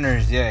built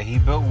winners. Yeah, he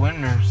built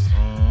winners.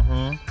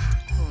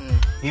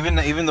 Even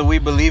the We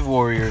Believe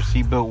Warriors,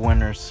 he built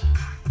winners.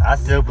 I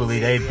still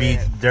believe they beat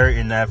Dirk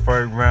in that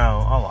first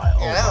round. I'm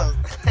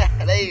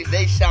like,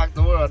 they shocked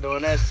the world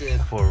doing that shit.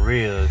 For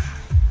real.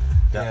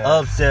 The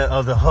upset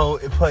of the whole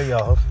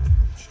playoff.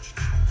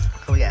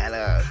 We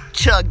got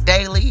Chuck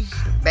Daly,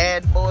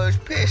 Bad Boys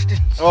Pistons.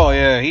 Oh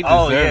yeah, he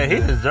deserved he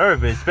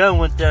deserved it. Especially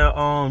with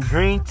the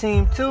Dream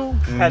Team too.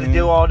 Had to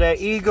do all that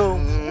ego.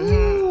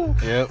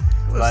 Yep.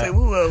 Let's see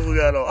who else we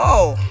got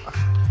on.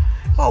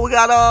 Oh, we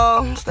got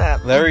what's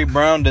that? Larry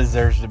Brown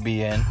deserves to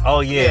be in. Oh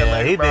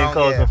yeah, he's been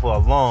coaching for a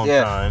long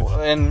time.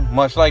 And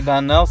much like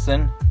Don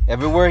Nelson,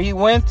 everywhere he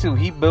went to,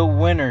 he built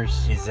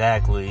winners.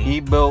 Exactly. He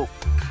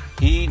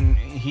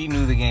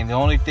knew the game. The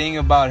only thing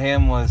about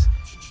him was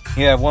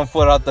he had 1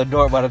 foot out the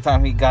door by the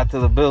time he got to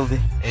the building.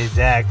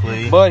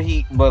 Exactly. But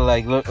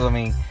look, I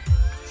mean,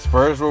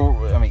 Spurs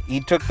were. I mean,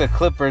 he took the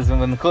Clippers, and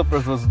when the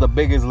Clippers was the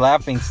biggest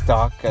laughing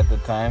stock at the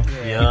time,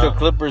 he took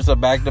Clippers a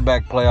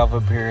back-to-back playoff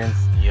appearance.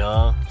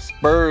 Yeah.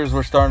 Spurs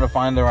were starting to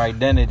find their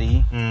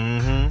identity.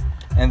 Mm-hmm.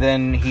 And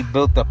then he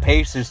built the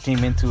Pacers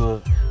team into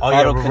a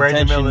title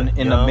contention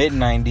in the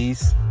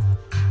mid-90s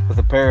with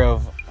a pair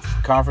of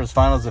conference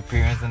finals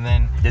appearance. And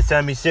then the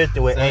 76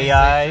 with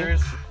AI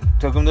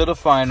took him to the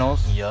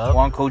finals.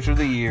 Won Coach of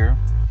the Year.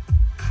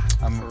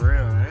 For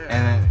real,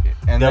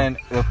 man.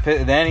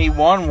 Then he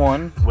won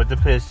one with the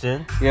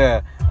Pistons.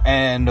 Yeah.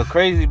 And you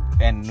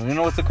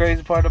know what's the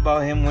crazy part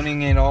about him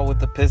winning it all with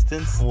the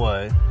Pistons?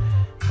 What?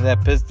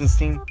 That Pistons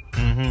team.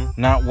 Mm-hmm.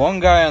 Not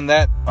one guy on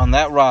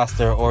that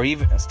roster, or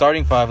even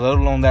starting five, let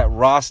alone that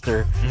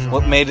roster,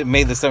 what made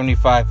the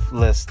 75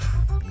 list.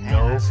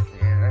 No,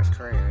 that's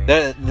crazy.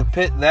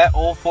 That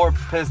 04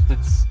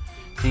 Pistons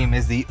team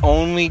is the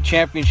only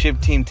championship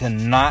team to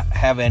not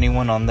have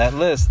anyone on that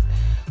list.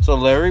 So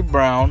Larry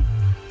Brown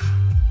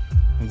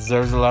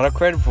deserves a lot of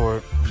credit for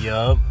it.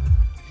 Yup.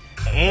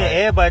 And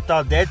everybody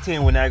thought that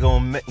team was not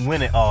gonna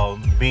win it all,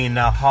 being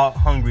that hot,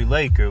 hungry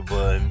Laker.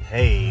 But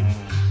hey.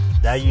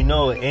 Now you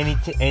know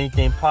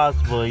anything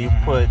possible. You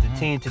put the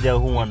team together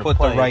who want to play.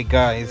 Put the right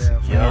guys,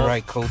 and the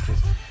right coaches.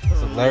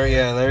 So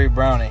Larry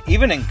Brown,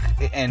 even in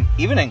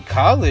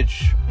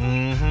college,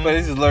 but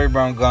this is Larry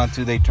Brown gone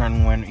too. He turned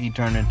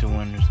into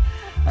winners.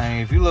 I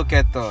mean, if you look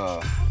at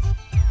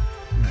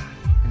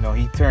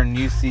he turned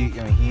UC.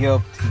 I mean, he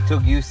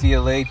took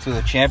UCLA to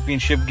the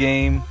championship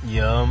game.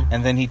 Yeah.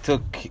 And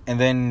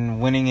then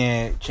winning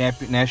a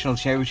national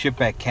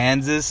championship at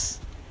Kansas.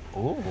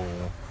 Ooh.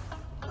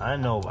 I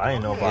didn't know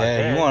about that.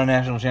 Yeah, he won a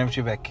national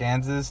championship at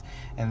Kansas,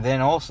 and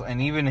then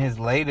even his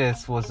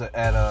latest was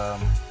at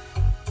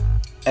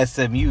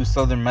SMU,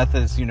 Southern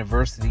Methodist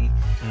University,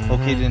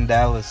 located in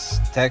Dallas,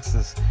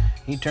 Texas.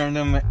 He turned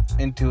them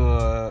into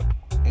a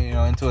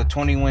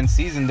 20-win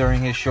season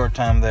during his short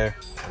time there.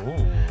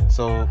 Ooh.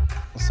 So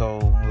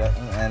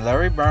and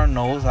Larry Brown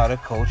knows how to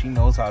coach. He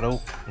knows how to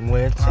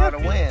win.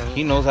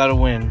 He knows how to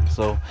win.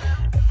 So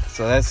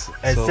that's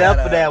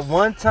except for that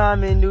one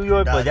time in New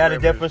York, but that's a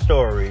different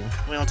story.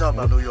 We don't talk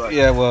about New York.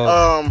 Yeah,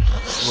 well,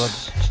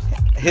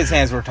 his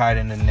hands were tied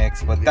in the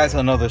Knicks, but that's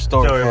another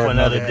story for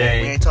another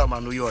day. We ain't talking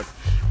about New York.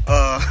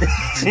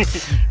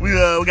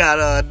 We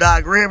got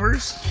Doc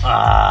Rivers.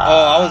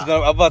 I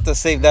was about to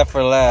save that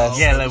for last.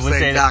 Yeah, let's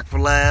say Doc for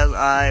last. All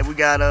right, we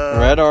got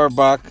Red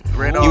Auerbach.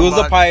 He was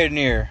a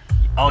pioneer.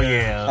 Oh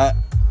yeah.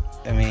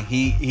 I mean,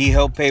 he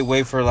helped pay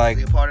way for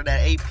be a part of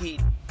that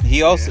AP.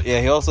 He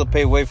also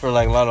paved way for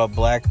like a lot of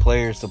black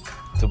players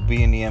to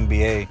be in the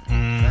NBA.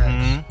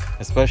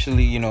 Mm-hmm.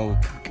 Especially,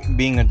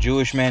 being a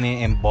Jewish man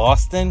in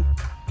Boston.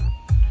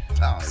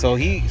 So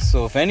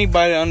if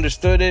anybody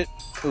understood it,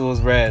 it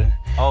was Red.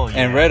 Oh yeah.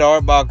 And Red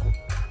Auerbach,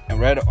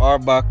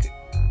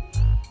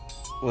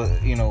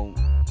 well,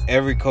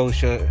 every coach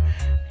should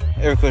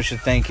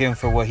thank him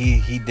for what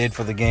he did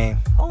for the game,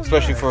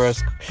 especially for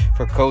us,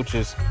 for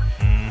coaches.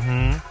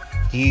 Mm-hmm.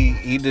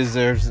 He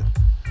deserves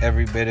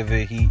every bit of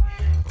it.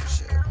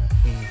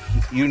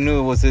 You knew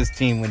it was his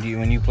team when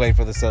you played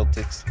for the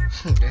Celtics.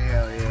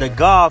 Hell yeah. The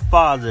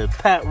Godfather,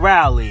 Pat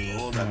Riley.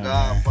 Oh, the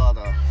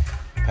Godfather.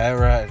 Pat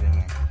Riley.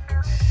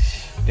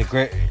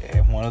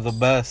 one of the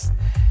best.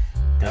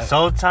 The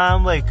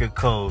Showtime Laker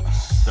coach.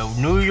 The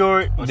New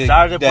York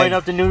started to bring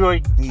up the New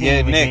York team.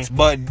 Yeah, Knicks,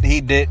 but he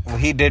did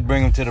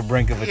bring him to the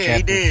brink of a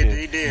championship.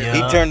 He did. Yeah.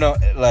 He turned on,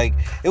 like,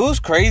 it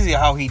was crazy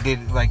how he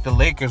did, like, the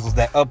Lakers was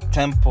that up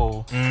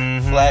tempo,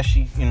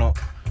 flashy, Yeah,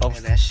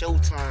 that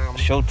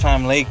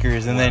Showtime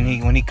Lakers, and then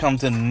when he come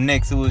to the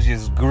Knicks, it was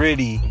just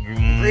gritty.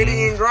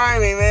 Gritty and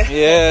grimy, man.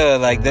 Yeah,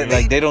 like that,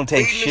 like they don't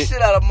take Beating shit. the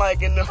shit out of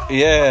Mike and them.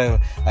 Yeah,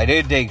 like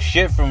they take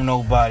shit from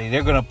nobody.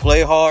 They're gonna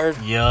play hard.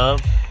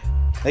 Yup.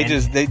 They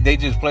just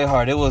play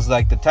hard. It was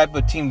like the type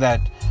of team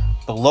that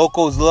the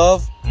locals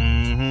love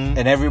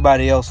and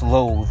everybody else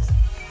loathe.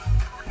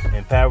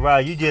 And Pat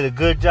Riley, you did a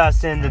good job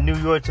sending the New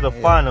York to the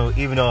final,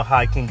 even though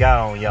High King got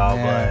on y'all.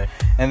 Yeah. But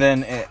And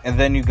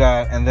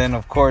then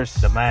of course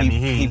The Miami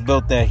Heat. He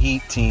built that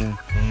Heat team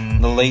in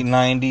the late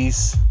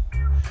 '90s.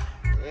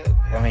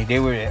 I mean, they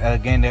were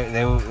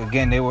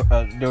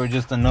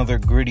just another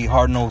gritty,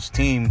 hard-nosed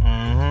team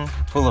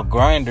full of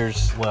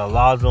grinders. well,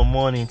 Lonzo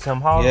Mourning,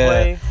 Tim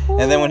Hardaway,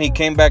 And then when he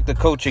came back to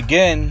coach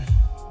again,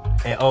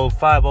 and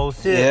 05,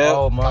 06. Yeah.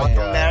 Oh my From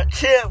God. that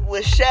chip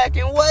with Shaq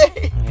and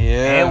Wade.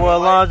 yeah, And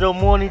Lonzo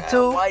Mourning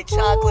too. White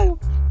chocolate.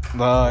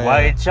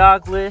 White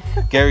chocolate.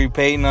 Gary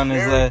Payton on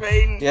his Gary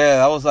Payton. Yeah,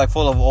 that was like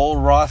full of old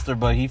roster,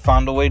 but he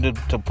found a way to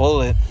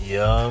pull it.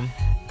 Yum.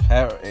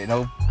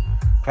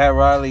 Pat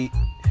Riley,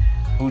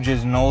 who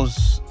just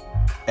knows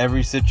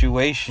every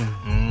situation.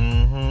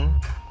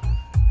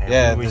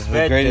 Yeah,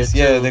 the greatest.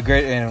 Yeah, the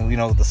great, and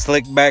the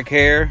slick back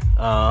hair.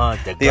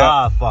 The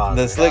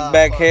Godfather. The slick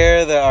back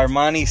hair, the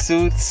Armani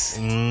suits.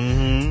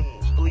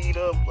 Bleed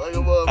up like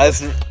a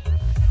mother.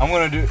 I'm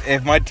gonna do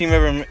if my team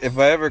if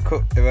I ever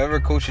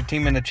coach a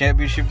team in a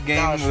championship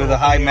game with a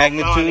high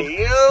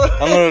magnitude.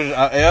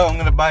 I'm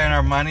gonna buy an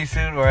Armani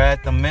suit, or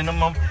at the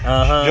minimum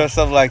dress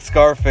up like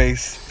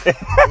Scarface.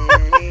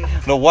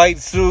 The white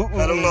suit.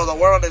 Let them know the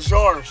world is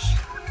yours.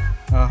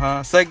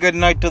 Say good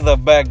night to the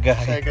bad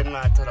guy. Say good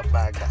night to the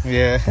bad guy.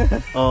 Yeah.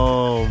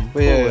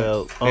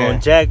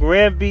 Jack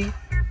Ramby.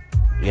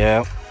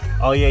 Yeah.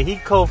 Oh yeah, he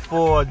coached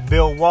for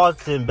Bill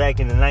Walton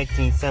back in the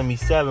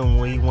 1977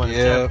 when he won the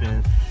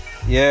champions.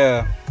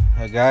 Yeah,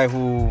 a guy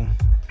who,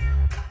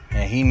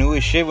 he knew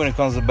his shit when it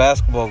comes to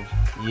basketball.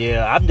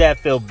 Yeah, I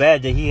feel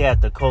bad that he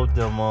had to coach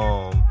them,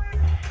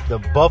 the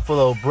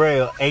Buffalo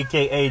Braille,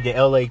 aka the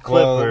LA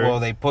Clippers. Well,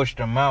 they pushed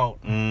him out,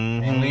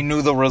 and we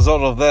knew the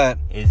result of that.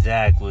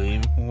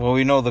 Exactly. Well,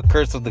 we know the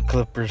curse of the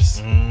Clippers.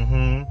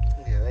 And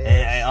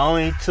it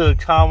only took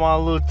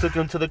Tyronn Lue took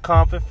him to the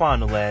conference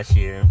final last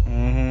year.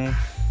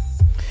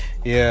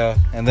 Yeah,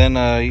 and then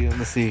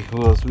let's see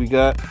who else we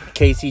got.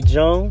 Casey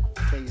Jones.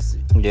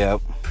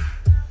 Yep.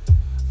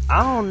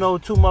 I don't know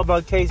too much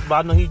about Casey, but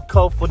I know he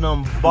coached for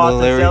them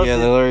Boston Celtics. Yeah,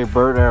 the Larry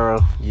Bird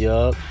era.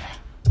 Yup.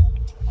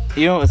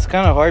 It's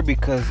kind of hard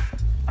because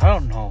I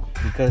don't know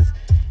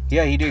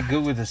he did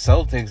good with the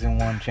Celtics and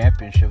won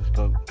championships,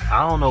 but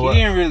I don't know. He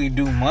didn't really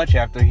do much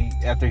after he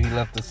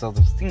left the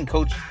Celtics. He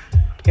coach.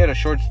 He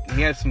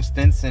had some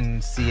stints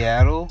in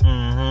Seattle,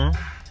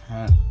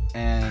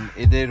 and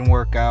it didn't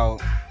work out.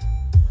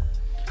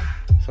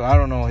 So I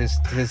don't know. His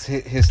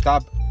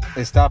stop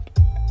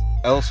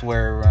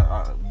elsewhere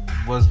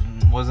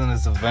wasn't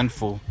as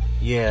eventful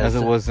as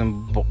it was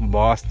in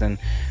Boston.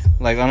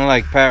 Like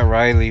unlike Pat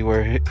Riley,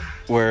 where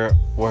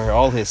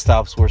all his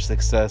stops were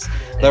success.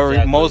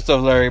 Most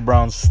of Larry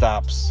Brown's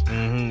stops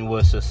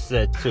was a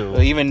set too.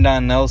 Even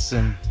Don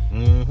Nelson.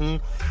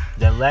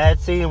 That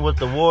last season with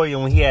the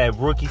Warriors when he had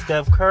rookie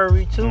Steph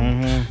Curry too.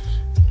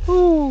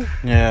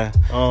 Yeah.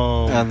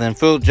 And then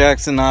Phil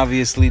Jackson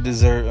obviously the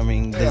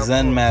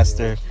Zen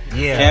Master.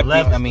 Yeah.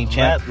 11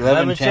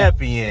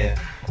 champion.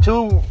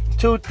 2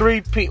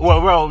 3-peat.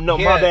 Well, no,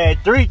 my bad.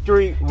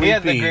 3-3. He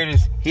had the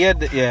greatest.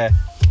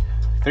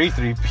 3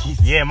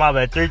 3-peats. Yeah, my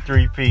bad. 3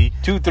 3-peat.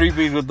 2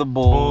 3-peats with the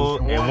Bulls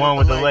and one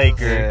with the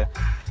Lakers.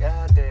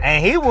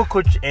 And he will.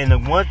 And the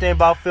one thing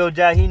about Phil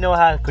Jackson, he know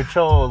how to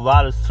control a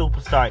lot of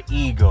superstar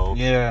ego.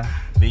 Yeah.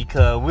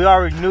 Because we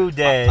already knew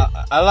that.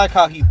 I like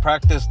how he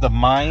practiced the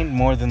mind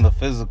more than the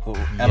physical.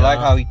 I like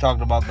how he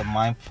talked about the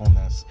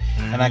mindfulness.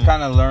 And I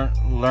kind of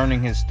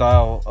learning his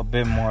style a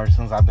bit more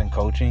since I've been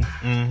coaching.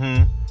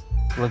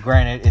 Well,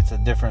 granted, it's a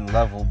different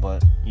level,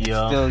 but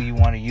still you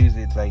want to use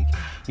it. Like,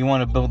 you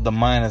want to build the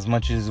mind as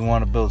much as you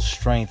want to build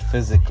strength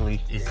physically.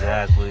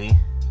 Exactly.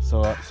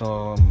 So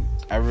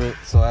I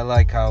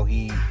like how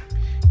he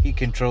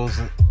controls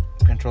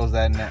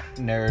that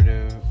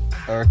narrative,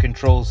 or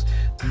controls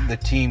the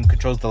team,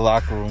 controls the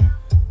locker room,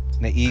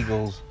 the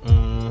Eagles.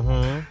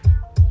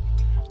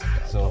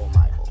 So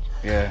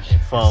yeah,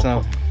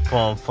 from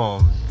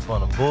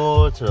the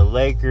Bulls to the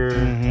Lakers,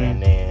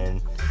 and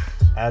then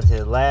after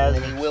the last,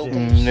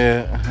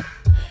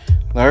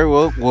 Larry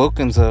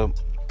Wilkins, a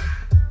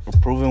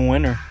proven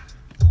winner.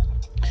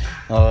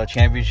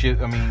 Championship.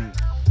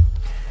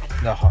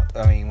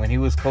 When he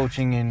was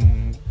coaching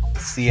in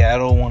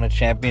Seattle, won a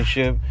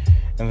championship,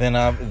 and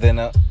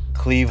then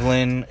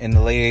Cleveland in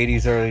the late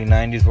 '80s, early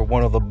 '90s were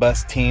one of the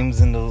best teams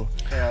the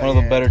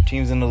better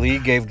teams in the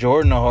league. Gave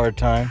Jordan a hard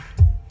time.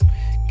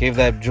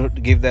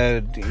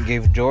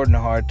 gave Jordan a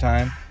hard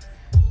time.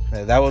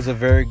 That was a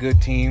very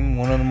good team.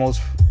 One of the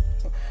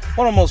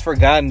most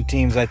forgotten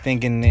teams, I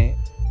think, in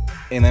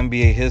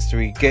NBA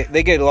history.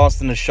 They get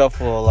lost in the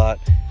shuffle a lot.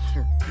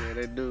 Yeah,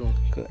 they do.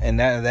 And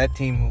that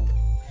team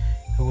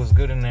who was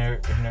good in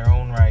their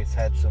own rights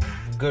had some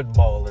good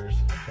ballers.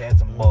 They had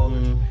some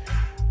ballers.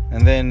 Mm-hmm.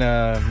 And then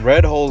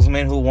Red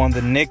Holzman, who won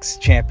the Knicks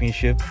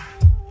championship,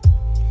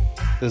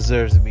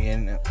 deserves to be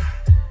in it.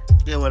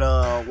 Yeah, with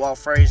Walt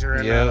Frazier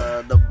and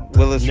the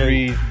Willis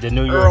Reed, the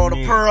New York Earl the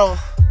Knicks. Pearl.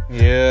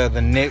 Yeah,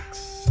 the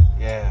Knicks.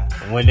 Yeah.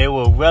 When they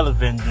were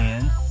relevant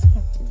then.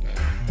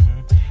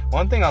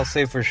 One thing I'll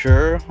say for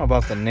sure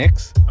about the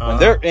Knicks, when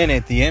they're in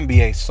it, the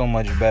NBA is so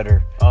much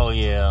better. Oh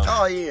yeah.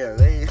 Oh yeah,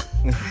 They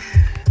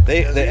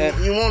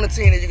you want a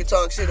team that you can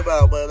talk shit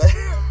about, but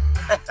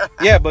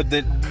yeah, but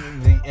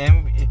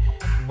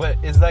but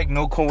it's like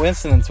no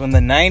coincidence. When the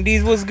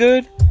 '90s was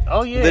good,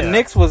 Oh yeah. the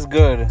Knicks was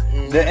good.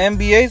 The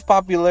NBA's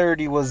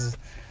popularity was.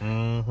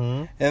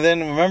 Mm-hmm. And then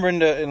remember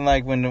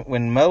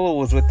when Melo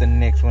was with the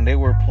Knicks, when they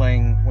were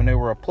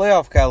a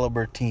playoff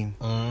caliber team,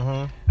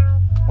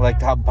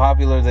 like how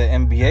popular the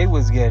NBA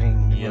was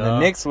getting. When the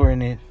Knicks were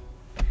in it,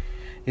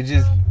 it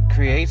just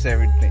creates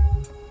everything,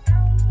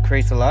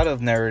 creates a lot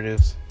of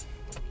narratives.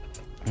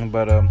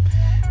 But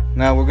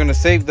now we're gonna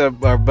save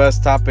our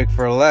best topic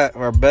for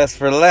our best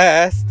for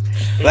last.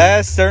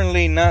 Last,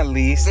 certainly not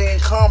least, the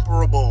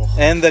incomparable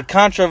and the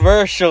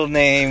controversial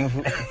name,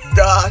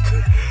 Doc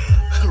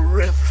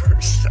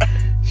Rivers.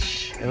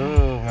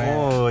 Oh man,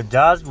 Oh,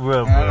 Doc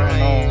Rivers. I don't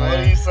know, What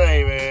man. do you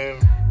say, man?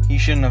 He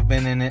shouldn't have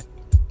been in it.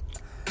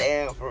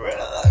 Damn, for real.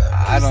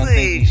 I don't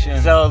think he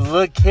should. So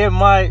look, here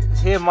my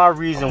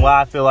reason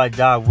why I feel like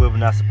Doc Rivers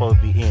not supposed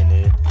to be in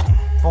it.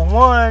 For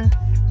one,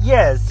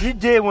 yes, you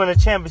did win a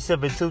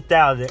championship in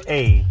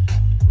 2008,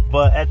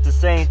 but at the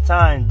same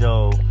time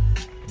though,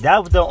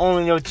 that was the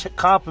only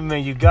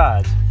compliment you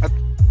got.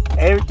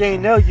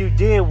 Everything else you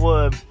did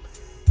was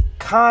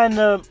kind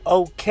of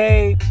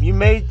okay. You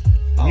made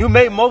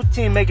most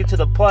teams make it to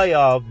the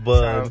playoff,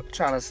 but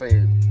trying to say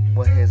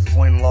what his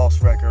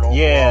win-loss record overall.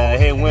 yeah,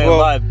 he went a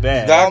lot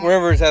bad. Doc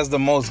Rivers has the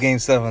most Game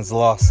 7s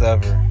lost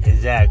ever.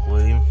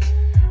 Exactly.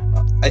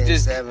 I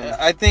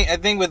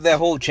think with that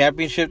whole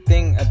championship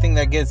thing, I think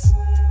that gets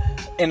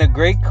in a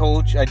great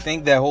coach. I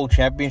think that whole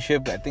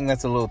championship, I think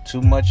that's a little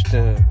too much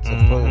to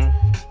put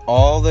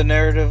all the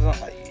narrative on.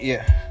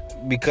 Yeah,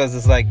 because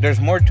it's like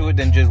there's more to it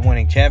than just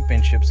winning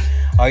championships.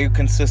 Are you a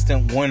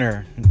consistent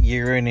winner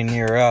year in and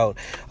year out?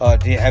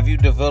 Have you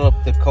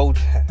developed the coach?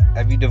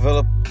 Have you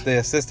developed the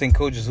assistant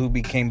coaches who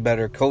became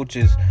better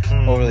coaches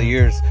over the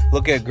years?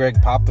 Look at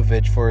Greg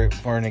Popovich for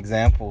an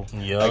example.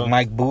 Like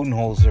Mike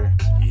Budenholzer,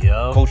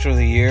 coach of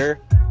the year,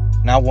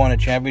 now won a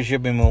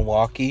championship in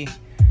Milwaukee,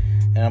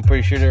 and I'm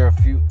pretty sure there are a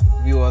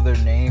few other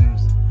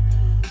names.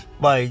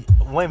 Like,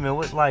 wait a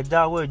minute, like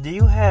Doc Rivers, do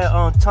you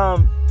have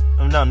Tom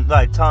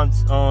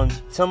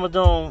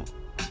Thibodeau?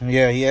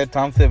 Yeah, he had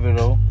Tom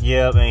Thibodeau.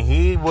 Yeah, and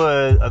he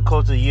was a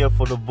coach of the year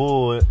for the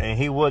Bulls, and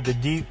he was the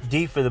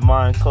defensive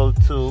mind coach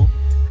too.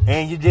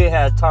 And you did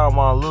have Tom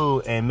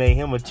Malou and made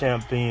him a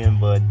champion,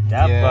 but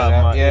that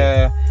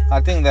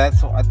I think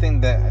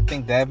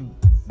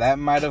that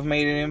might have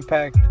made an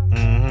impact.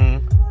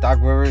 Doc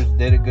Rivers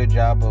did a good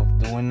job of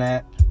doing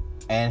that,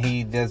 and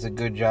he does a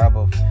good job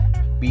of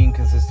being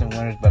consistent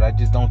winners. But I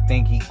just don't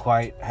think he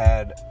quite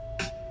had.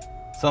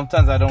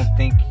 Sometimes I don't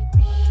think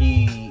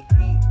he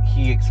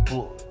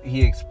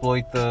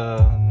exploit the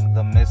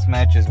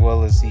mismatch as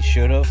well as he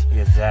should have.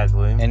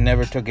 Exactly. And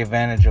never took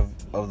advantage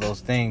of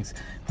those things.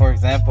 For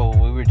example,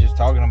 we were just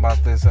talking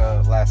about this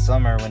last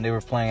summer when they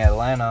were playing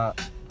Atlanta,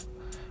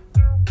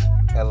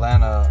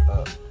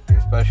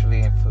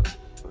 especially in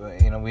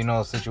we know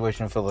the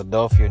situation in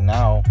Philadelphia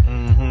now.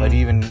 But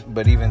even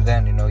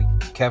then,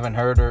 Kevin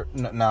Huerter.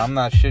 No, I'm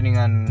not shitting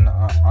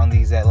on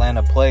these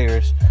Atlanta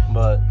players,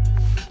 but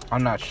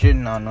I'm not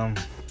shitting on them.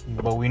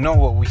 But we know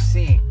what we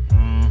see.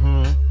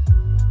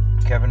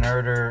 Kevin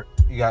Huerter,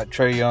 you got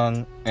Trae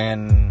Young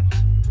and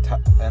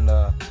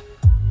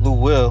Lou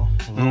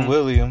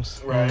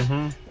Williams. Right.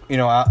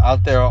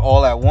 Out there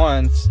all at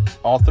once.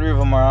 All three of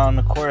them are on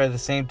the court at the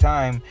same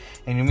time.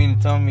 And you mean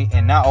to tell me,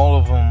 and not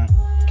one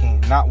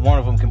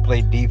of them can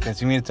play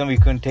defense. You mean to tell me you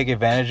couldn't take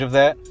advantage of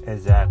that?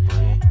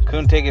 Exactly.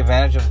 Couldn't take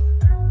advantage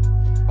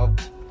of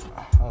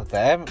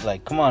that?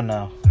 Like, come on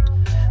now.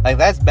 Like,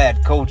 that's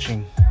bad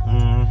coaching.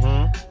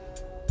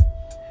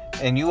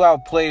 And you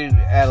outplayed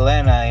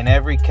Atlanta in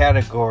every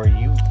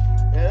category.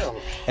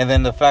 And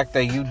then the fact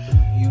that you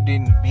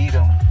didn't beat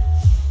them,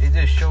 it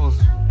just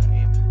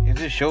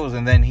shows.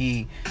 And then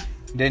he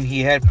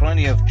had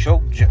plenty of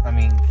choke.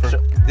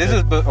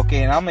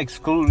 And I'm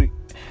excluding.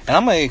 And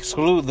I'm gonna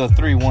exclude the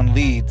 3-1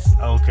 leads.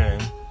 Okay.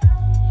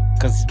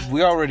 Because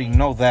we already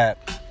know that.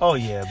 Oh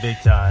yeah, big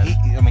time.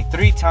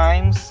 3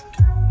 times.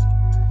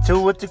 2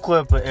 with the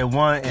Clipper and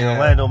 1 in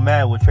Orlando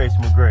Magic with Tracy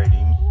McGrady.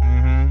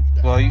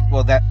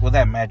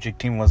 that Magic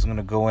team wasn't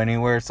gonna go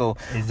anywhere. So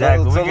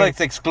Exactly. So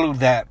let's exclude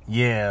that.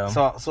 Yeah.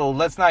 So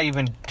let's not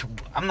even.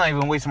 I'm not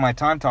even wasting my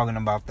time talking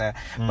about that.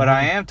 But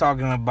I am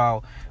talking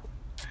about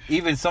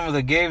even some of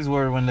the games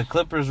where when the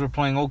Clippers were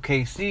playing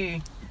OKC,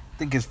 I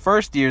think his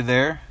first year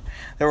there,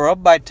 they were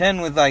up by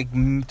 10 with like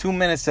 2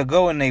 minutes to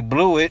go and they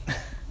blew it.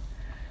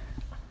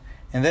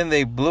 And then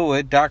they blew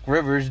it. Doc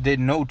Rivers did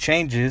no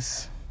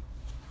changes.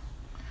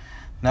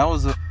 That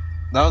was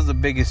the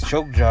biggest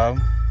choke job.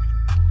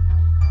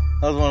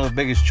 That was one of the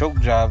biggest choke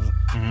jobs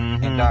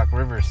in Doc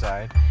Rivers'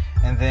 side.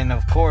 And then,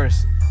 of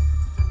course,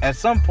 at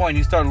some point,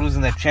 you start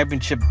losing that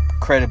championship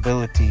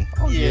credibility.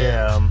 Oh,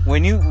 yeah.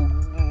 When you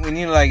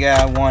like,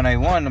 yeah, I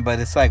won, but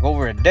it's like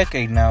over a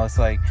decade now. It's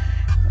like,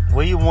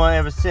 what you won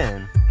ever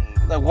since?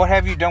 Like, what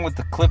have you done with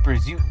the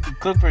Clippers?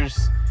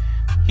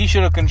 He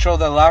should have controlled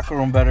that locker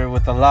room better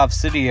with the Lob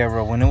City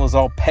era when it was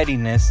all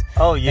pettiness.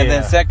 Oh yeah. And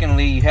then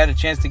secondly, you had a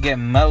chance to get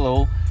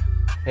Melo,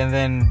 and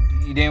then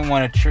you didn't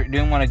want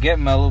to get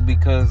Melo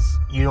because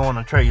you don't want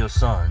to trade your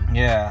son.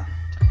 Yeah.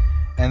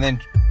 And then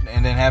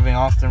having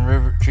Austin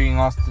Rivers treating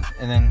Austin,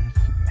 and then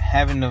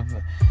having to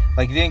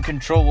you didn't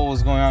control what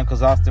was going on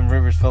because Austin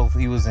Rivers felt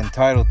he was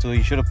entitled to it.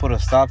 You should have put a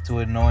stop to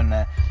it, knowing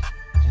that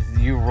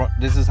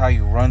this is how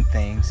you run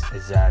things.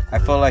 Exactly. I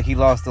felt like he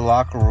lost the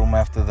locker room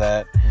after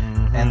that.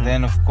 And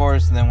then, of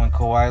course, when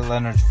Kawhi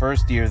Leonard's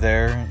first year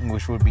there,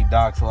 which would be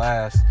Doc's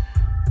last,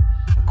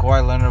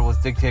 Kawhi Leonard was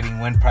dictating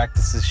when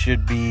practices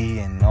should be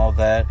and all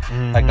that.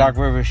 Like, Doc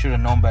Rivers should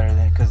have known better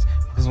than because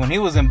when he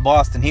was in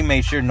Boston, he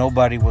made sure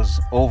nobody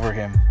was over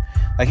him.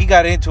 Like, he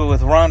got into it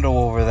with Rondo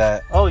over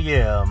that. Oh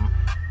yeah.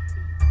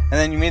 And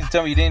then you mean to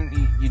tell me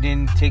you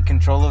didn't take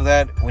control of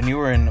that when you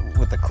were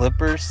with the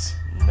Clippers?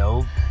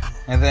 Nope.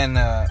 And then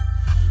I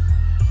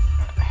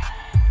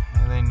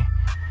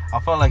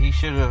felt like he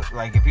should have,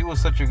 if he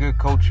was such a good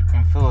coach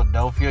in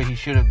Philadelphia, he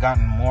should have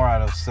gotten more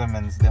out of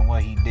Simmons than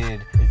what he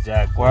did.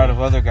 Exactly. Or out of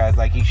other guys.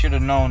 Like, he should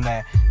have known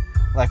that,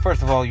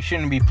 first of all, you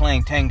shouldn't be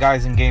playing 10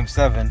 guys in Game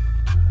 7.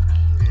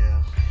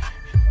 Yeah.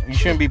 You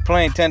shouldn't be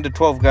playing 10 to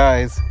 12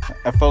 guys.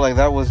 I felt like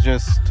that was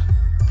just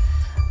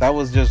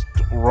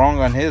wrong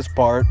on his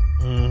part.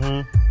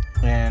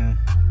 And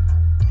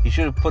he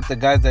should have put the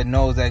guys that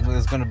knows that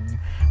is going to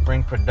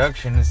bring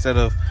production instead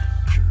of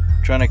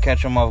trying to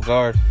catch them off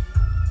guard.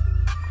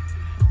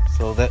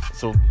 So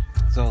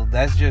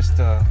that's just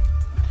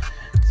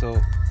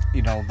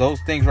those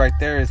things right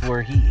there is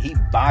where he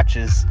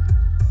botches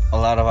a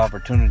lot of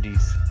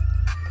opportunities.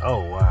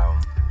 Oh wow.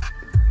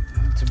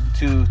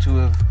 To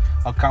have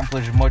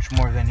accomplished much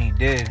more than he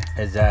did.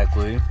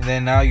 Exactly. And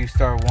then now you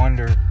start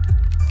wonder,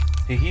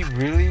 did he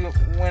really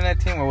win that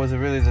team, or was it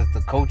really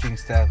the coaching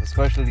staff,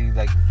 especially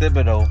like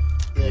Thibodeau?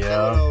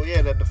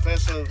 Yeah, the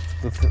defensive.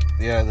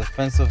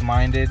 Defensive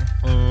minded.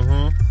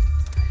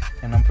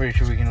 And I'm pretty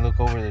sure we can look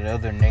over the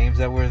other names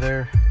that were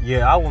there.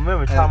 Yeah, I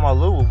remember Tom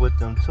Lue was with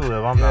them too, if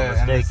I'm not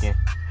mistaken.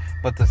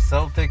 But the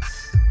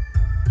Celtics,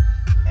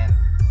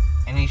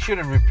 and he should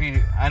have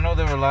repeated. I know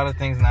there were a lot of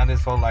things not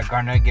his fault, like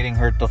Garnett getting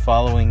hurt the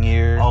following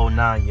year. Oh,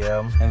 nah,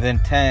 yeah. And then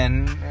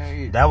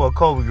 10. That was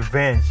Kobe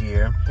revenge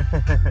year.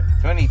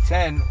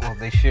 2010, well,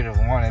 they should have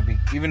won it,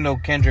 even though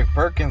Kendrick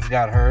Perkins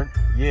got hurt.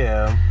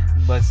 Yeah.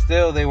 But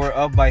still, they were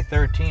up by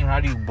 13. How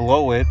do you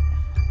blow it?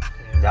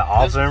 The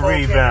offensive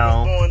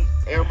rebound.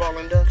 Airball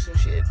and dunks and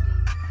shit.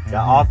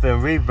 The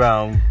offensive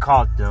rebound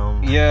caught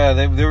them. Yeah,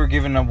 they were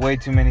giving up way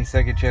too many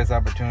second chance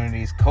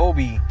opportunities.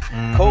 Kobe,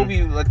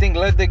 I think,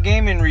 led the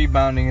game in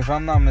rebounding, if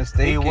I'm not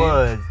mistaken. He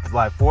was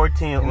like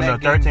 13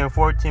 or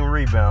 14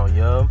 rebound,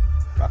 yo.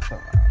 I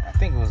thought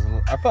it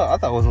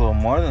was a little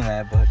more than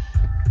that, but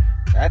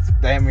that's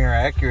damn near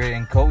accurate.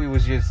 And Kobe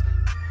was just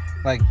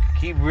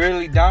he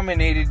really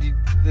dominated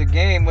the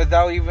game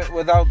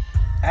without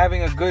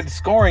having a good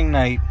scoring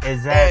night.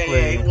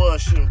 Exactly. Yeah, he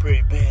was shooting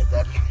pretty bad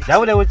that night. That's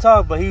what they were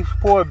talking about. He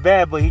scored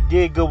bad, but he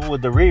did good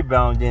with the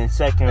rebound. Then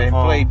second, and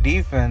played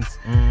defense.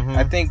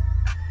 I think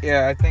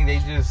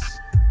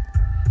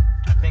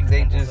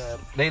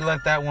they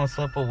let that one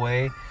slip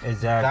away.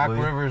 Exactly.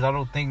 Doc Rivers, I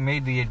don't think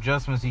made the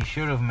adjustments he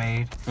should have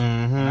made.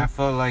 And I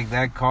felt like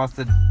that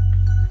costed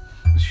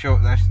the show.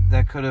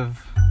 That could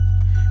have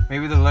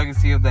maybe the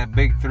legacy of that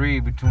big three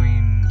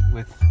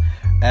with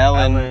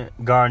Allen,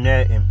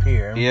 Garnett, and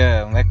Pierre.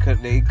 Yeah,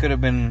 they could have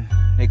been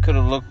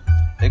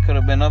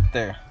up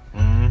there.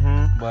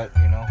 But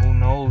who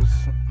knows?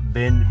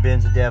 Been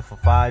to death for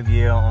 5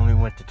 years. Only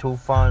went to 2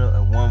 finals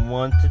and won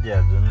 1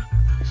 together.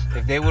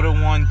 If they would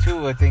have won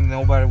 2, I think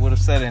nobody would have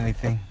said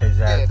anything.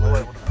 Exactly. Yeah,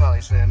 would have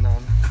probably said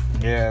nothing.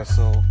 Yeah,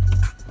 so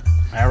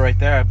right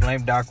there, I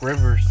blame Doc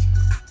Rivers.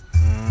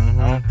 I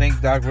don't think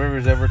Doc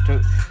Rivers ever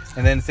took.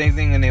 And then same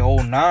thing in the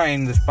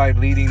 2009, despite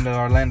leading the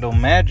Orlando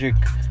Magic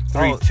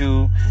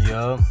 3-2.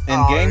 Yup.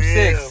 In Game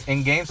 6,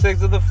 in Game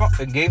 6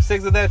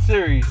 of that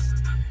series,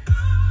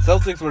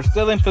 Celtics were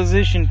still in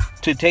position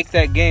to take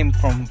that game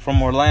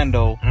from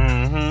Orlando,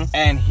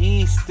 and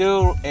he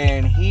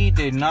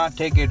did not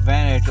take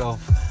advantage of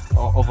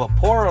a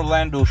poor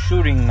Orlando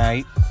shooting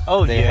night.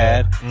 They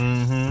had.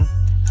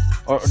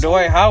 Or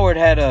Dwight Howard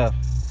had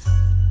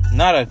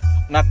not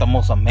the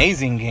most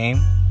amazing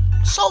game.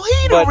 So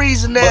he the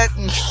reason that.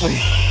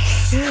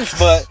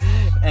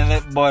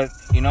 but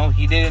you know,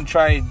 he didn't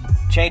try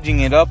changing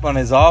it up on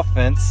his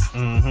offense.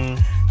 Mm-hmm.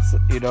 So,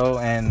 you know,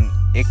 and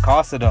it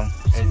costed him.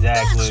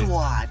 Exactly.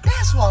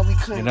 That's why we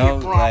couldn't get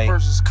Bron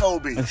versus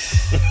Kobe.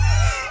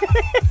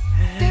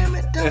 Damn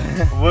it, Doc.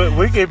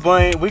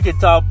 We could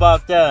talk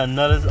about that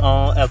another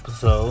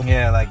episode.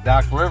 Yeah, like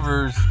Doc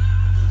Rivers,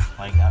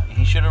 like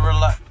he should have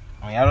relied.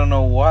 I mean, I don't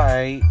know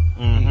why.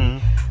 Mm-hmm.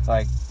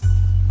 Like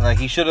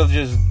he should have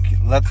just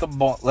let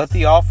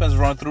the offense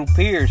run through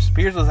Pierce.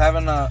 Pierce was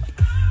having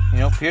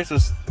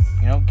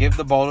give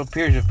the ball to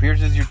Pierce. If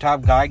Pierce is your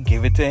top guy,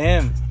 give it to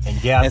him. And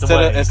get out the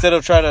way. Instead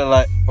of trying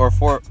to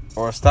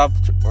stop,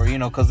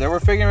 because they were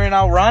figuring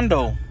out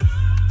Rondo.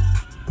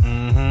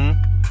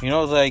 Mm-hmm. You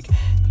know, it's like,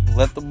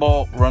 let the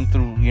ball run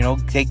through,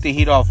 take the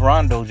heat off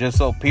Rondo just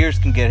so Pierce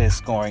can get his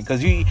scoring.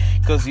 Because you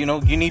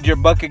need your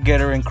bucket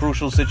getter in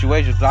crucial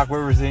situations. Doc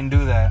Rivers didn't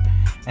do that.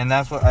 And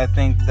that's what I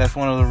think, that's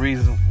one of the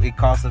reasons it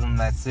costed him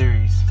that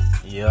series.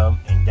 Yeah,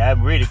 and that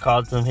really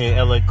cost him here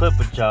LA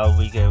Clippers job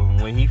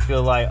weekend when he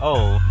feel like,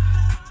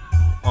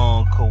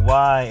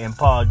 Kawhi and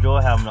Paul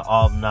George having an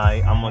off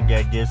night, I'm going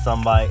to get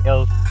somebody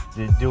else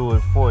to do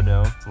it for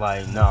them.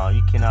 Like, no,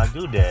 you cannot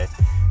do that.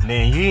 And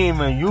then you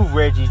even use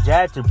Reggie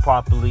Jackson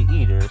properly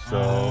either.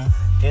 So,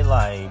 it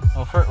like...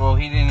 Well,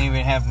 he didn't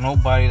even have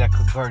nobody that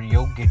could guard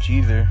Jokic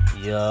either.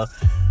 Yeah.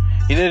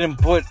 He didn't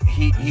put...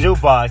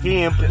 Zubac.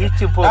 He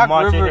still put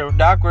Martin...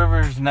 Doc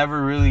Rivers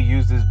never really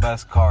used his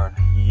best card.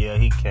 Yeah,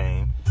 he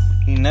came.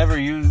 He never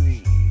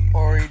used...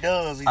 Or he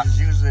does. He just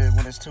uses it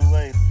when it's too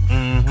late.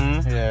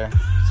 Mm-hmm. Yeah.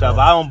 So,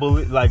 I don't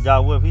believe... Like,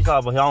 John Wolf, he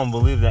talking about I don't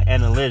believe in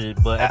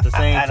analytics, but at the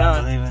same time... I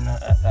don't believe in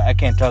I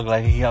can't talk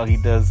like how he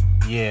does.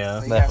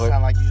 Yeah. You gotta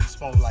sound like you just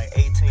smoked like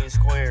 18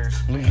 squares.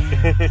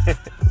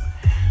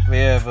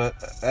 Yeah, but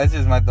that's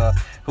just my thought.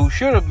 Who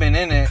should have been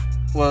in it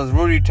was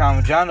Rudy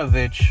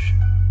Tomjanovich,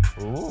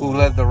 who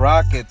led the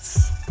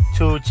Rockets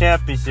to a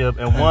championship,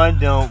 and one of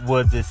them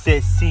was the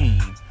 6th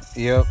seed.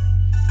 Yep.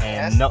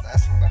 And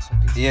that's some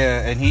decent.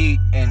 Yeah, and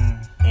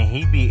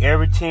he beat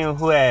every team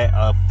who had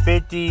a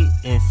 50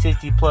 and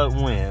 60 plus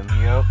win.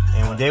 Yep.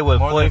 And they were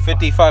more than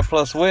 55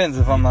 plus wins,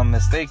 if I'm not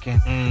mistaken.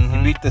 Mm-hmm.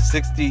 He beat the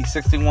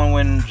 61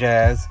 win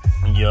Jazz.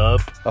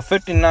 Yup. A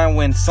 59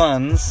 win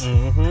Suns.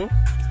 Mm-hmm.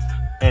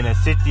 And a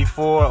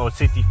 64 or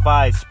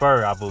 65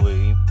 Spur, I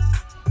believe.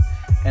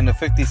 And a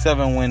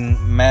 57 win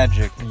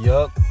Magic.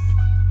 Yup.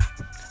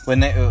 When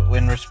they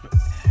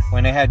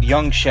had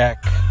Young Shaq.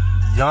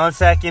 John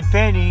Sack and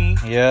Penny.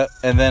 Yeah,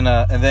 and then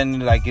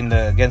like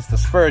against the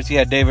Spurs, he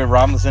had David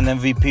Robinson,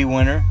 MVP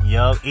winner.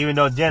 Yup. Even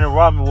though Dennis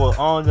Rodman was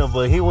on them,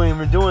 but he wasn't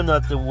even doing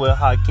nothing with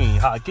Hakeem.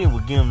 Hakeem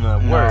would give him the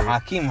word.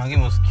 Hakeem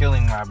was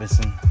killing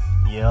Robinson.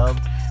 Yup.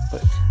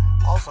 But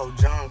also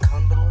John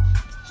Kundla.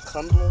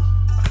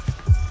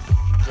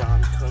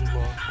 John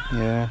Kundla.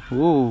 Yeah.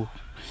 Ooh,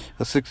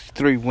 a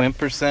 63 win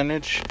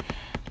percentage.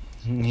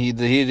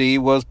 He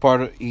was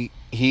part of.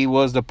 He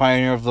was the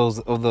pioneer of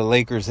the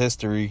Lakers'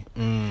 history.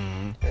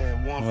 And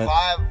won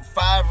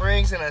five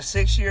rings in a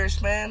 6-year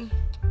span.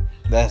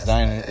 That's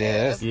dynamite.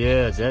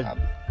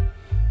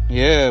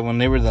 Yeah, when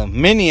they were the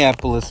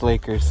Minneapolis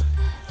Lakers.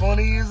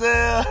 Funny as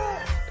hell.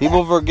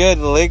 People forget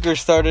the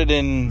Lakers started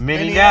in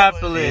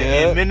Minneapolis,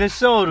 in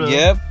Minnesota.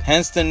 Yep.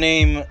 Hence the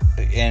name.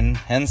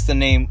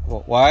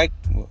 Why?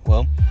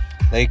 Well,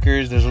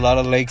 Lakers. There's a lot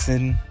of lakes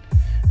in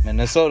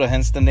Minnesota.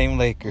 Hence the name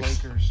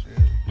Lakers.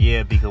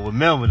 Yeah, because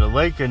remember, the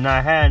Lakers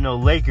not had no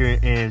Laker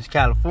in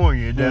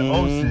California. That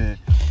Olsen.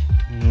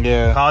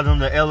 Yeah. Called them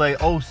the LA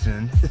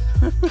Olsen.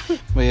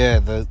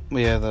 But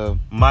the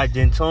Mike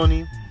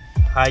D'Antoni,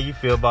 how you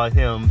feel about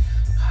him?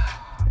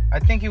 I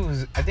think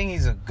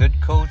he's a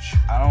good coach.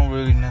 I don't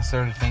really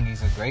necessarily think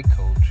he's a great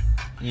coach.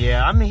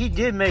 Yeah, I mean, he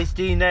did make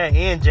Steve Nash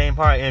and James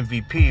Harden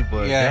MVP,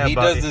 but yeah, he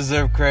does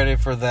deserve credit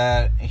for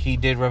that. He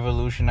did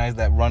revolutionize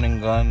that run and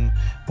gun,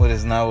 what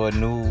is now a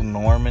new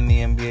norm in the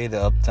NBA,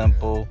 the up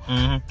tempo.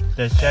 Mm-hmm.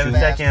 The 7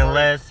 second and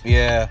less.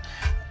 Yeah,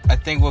 I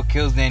think what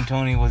kills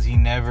D'Antoni was he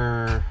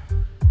never.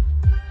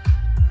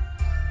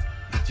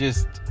 It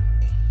just,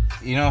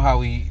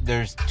 how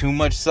there's too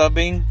much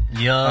subbing.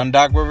 On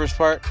Doc Rivers'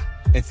 part.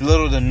 It's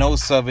little to no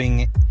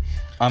subbing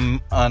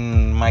on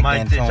Mike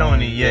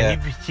D'Antoni. Yeah,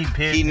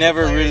 he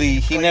never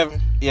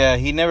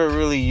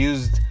really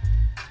used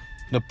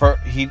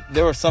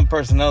there were some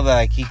personnel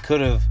that he could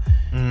have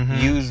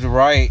used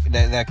right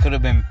that could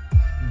have been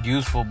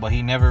useful, but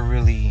he never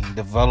really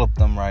developed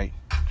them right.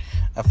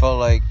 I felt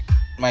like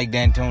Mike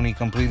D'Antoni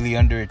completely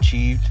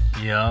underachieved.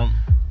 Yeah.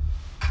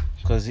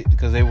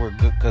 Because they were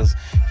good, because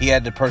he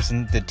had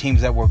the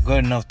teams that were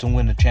good enough to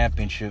win the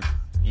championship.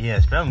 Yeah,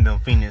 especially the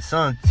Phoenix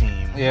Suns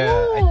team.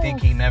 Yeah, I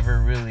think he never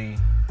really.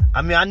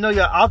 I mean, I know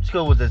your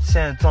obstacle with the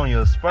San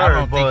Antonio Spurs, I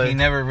don't think he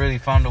never really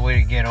found a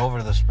way to get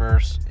over the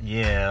Spurs.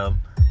 Yeah,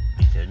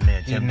 because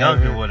man, Tim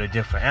Duncan was a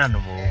different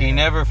animal. He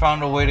never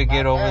found a way to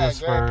get over the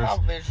Spurs,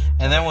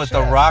 and then with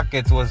the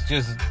Rockets was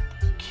just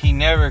he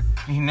never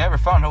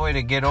found a way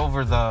to get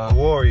over the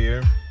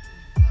Warrior.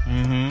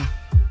 Mm-hmm.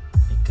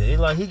 It It's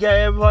like he got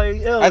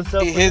everybody else.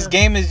 His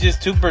game is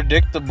just too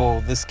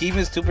predictable. The scheme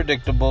is too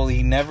predictable.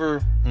 He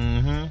never,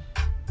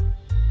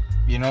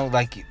 you know,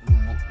 like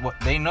what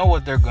they know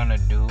what they're gonna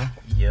do.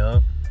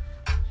 Yep.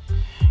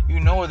 You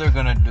know what they're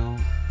gonna do,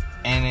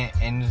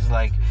 and it's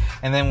like,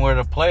 and then where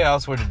the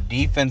playoffs, where the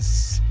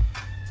defense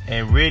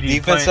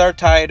are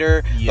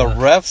tighter. Yeah.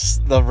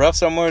 The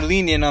refs are more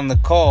lenient on the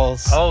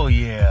calls. Oh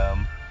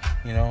yeah.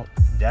 You know,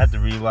 that's the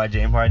reason why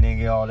James Harden didn't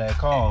get all that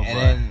call.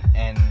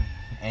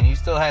 And you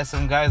still had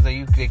some guys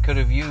that they could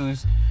have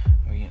used.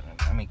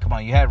 I mean, come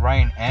on, you had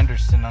Ryan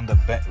Anderson on the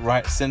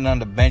sitting on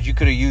the bench. You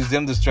could have used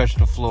them to stretch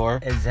the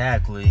floor.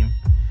 Exactly.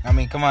 I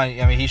mean, come on.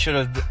 I mean, he should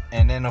have.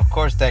 And then of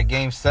course that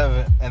Game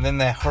 7, and then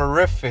that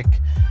horrific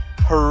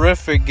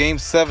Game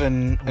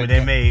 7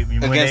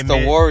 against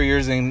the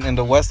Warriors in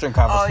the Western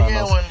Conference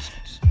Finals. Oh yeah, when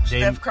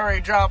Steph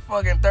Curry dropped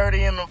fucking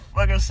 30 in the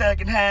fucking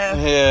second half.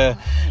 Yeah.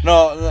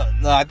 No,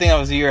 I think that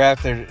was the year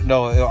after.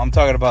 No, I'm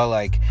talking about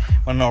like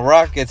when the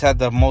Rockets had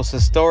the most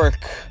historic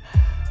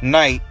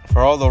night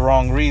for all the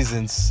wrong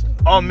reasons.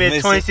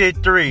 Missed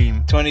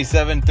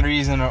 27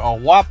 threes in a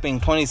whopping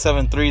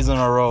 27 threes in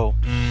a row.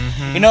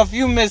 Mm-hmm. You know, if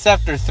you miss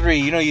after 3,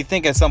 you know, you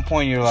think at some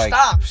point you're like,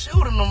 stop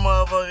shooting them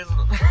motherfuckers.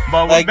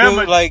 But like,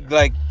 remember, dude,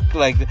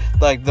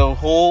 like the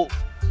whole,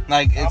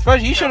 like,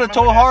 especially he should have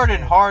told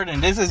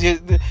Harden, this is your.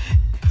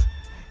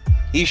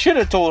 He should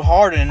have told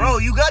Harden, bro,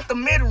 you got the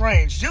mid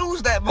range,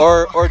 use that.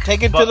 Or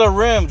take it to the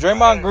rim.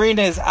 Draymond Green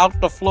is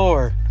out the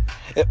floor.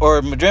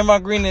 Or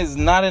Draymond Green is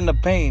not in the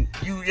paint.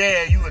 You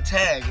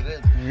attack.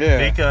 Yeah.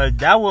 Because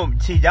that was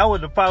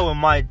the problem with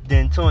Mike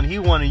D'Antoni. He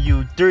wanted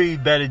you 3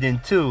 better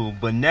than 2,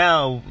 but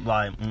now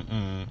like.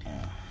 And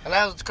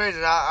that was crazy.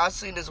 I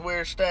seen this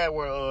weird stat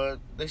where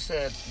they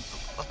said,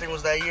 I think it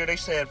was that year, they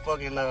said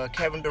fucking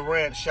Kevin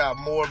Durant shot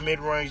more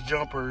mid-range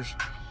jumpers.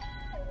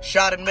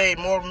 Shot and made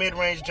more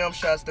mid-range jump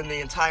shots than the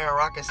entire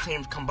Rockets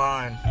team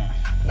combined.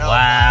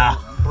 Wow.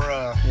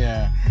 Bruh.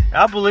 Yeah.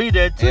 I believe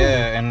that too.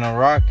 Yeah, and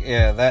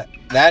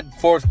that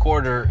fourth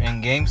quarter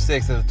in Game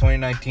 6 of the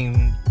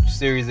 2019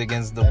 series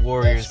against the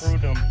Warriors. That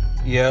screwed them.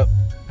 Yep.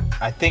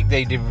 I think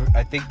they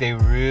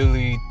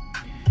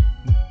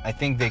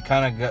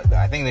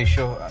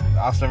showed.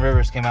 Austin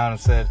Rivers came out and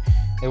said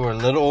they were a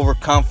little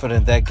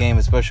overconfident that game,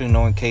 especially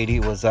knowing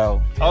KD was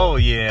out. Oh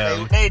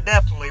yeah, they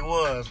definitely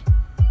was.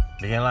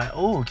 They're like,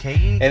 oh,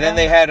 KD. And then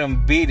they had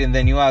him beat, and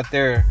then you out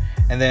there,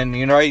 and then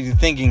you know you're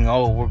thinking,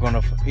 oh, we're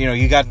gonna, you know,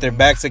 you got their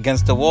backs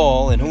against the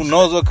wall, and who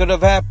knows what could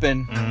have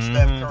happened.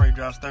 Steph Curry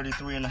drops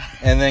 33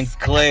 and then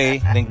Clay,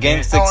 then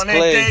Game 6 and then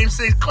Clay. Game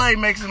 6 Clay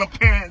makes an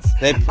appearance.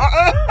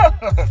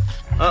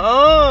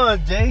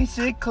 Game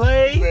 6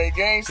 Clay.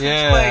 Game 6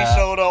 Clay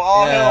showed up.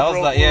 All hell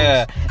broke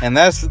loose. And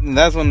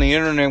that's when the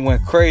internet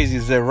went crazy.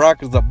 Said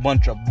Rockets a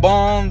bunch of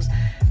bums.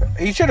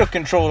 He should have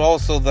controlled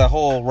also the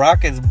whole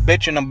Rockets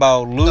bitching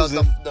about losing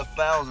the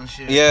fouls and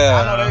shit.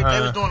 Yeah, I know they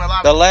was doing a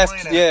lot. The last,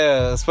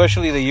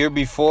 especially the year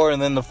before,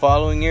 and then the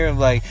following year,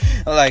 like,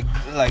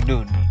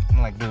 dude,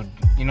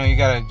 you know, you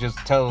gotta just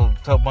tell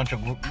a bunch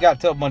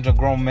of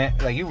grown men,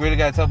 like, you really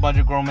gotta tell a bunch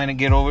of grown men to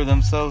get over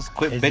themselves,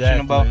 quit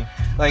bitching about,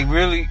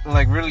 really,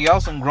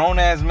 y'all some grown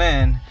ass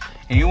men,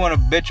 and you want to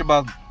bitch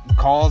about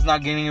calls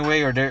not getting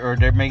away, or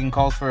they're making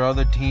calls for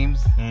other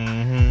teams.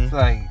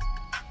 Mm-hmm.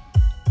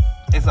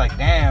 It's like,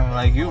 damn,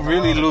 like, you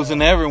really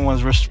losing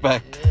everyone's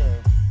respect.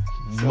 Yeah.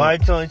 So,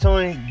 Mike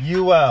Tony,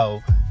 you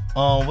out.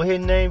 What his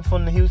name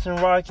from the Houston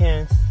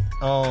Rockets?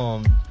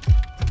 Damn,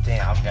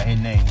 I forgot his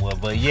name was,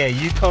 but yeah,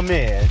 you come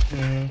in.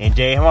 Mm-hmm. And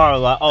Jay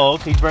Harlow like, oh,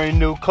 okay, bring a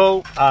new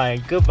coat.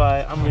 Alright,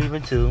 goodbye. I'm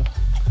leaving too.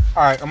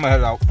 Alright, I'm gonna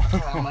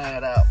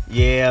head out.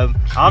 Yeah,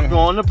 I'm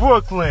going to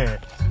Brooklyn.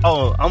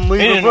 Oh, I'm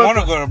leaving. He didn't want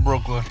to go to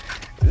Brooklyn.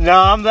 No,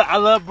 I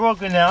love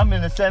Brooklyn now. I'm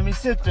in the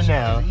 76er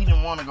now. He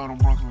didn't want to go to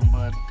Brooklyn,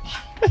 but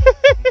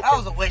that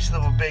was a waste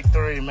of a big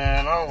 3,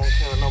 man. I don't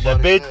care nobody.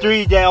 The big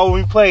 3 that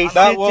only played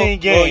 15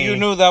 games. Well, you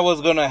knew that was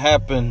gonna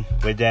happen.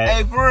 With that,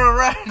 hey, for real,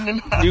 right?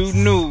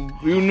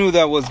 You knew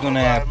that was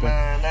gonna happen.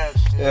 Man,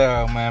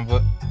 yeah, man,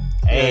 but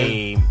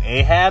hey,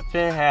 it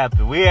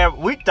happened.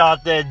 We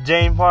thought that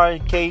James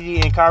Harden,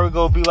 KD, and Kyrie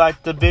gonna be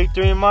like the big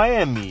 3 in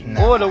Miami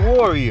or the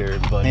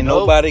Warriors, but ain't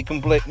nobody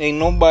can play. Ain't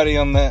nobody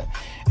on that.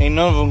 Ain't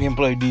none of them can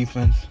play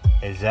defense.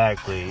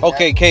 Exactly.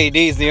 Okay,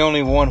 KD's the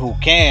only one who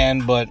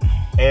can, but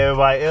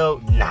everybody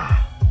else, nah.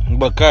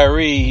 But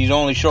Kyrie, he's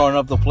only showing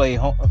up to play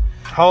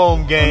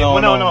home game.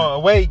 No,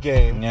 away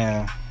game.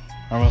 Yeah.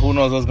 I mean, who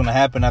knows what's gonna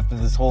happen after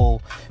this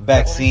whole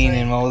vaccine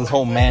and all this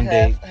whole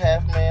mandate.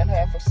 Half man,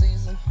 half a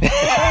season.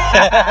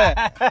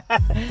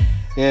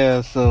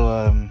 Yeah. So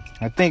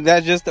I think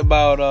that just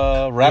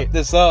about wrap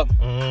this up.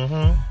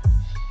 Mm-hmm.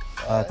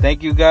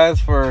 Thank you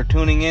guys for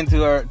tuning in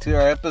to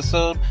our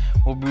episode.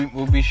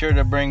 We'll be sure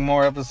to bring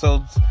more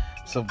episodes,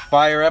 some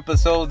fire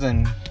episodes,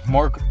 and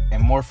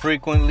more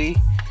frequently.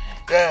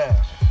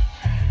 Yeah,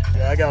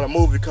 I got a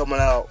movie coming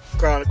out,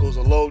 Chronicles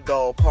of Low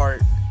Dog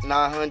Part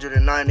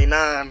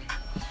 999.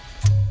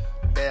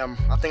 Damn,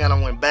 I think I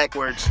done went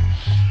backwards.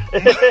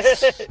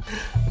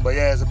 But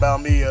yeah, it's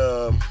about me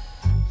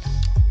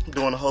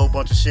doing a whole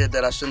bunch of shit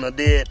that I shouldn't have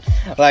did.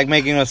 Like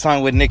making a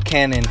song with Nick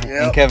Cannon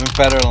and Kevin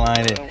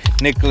Federline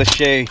and Nick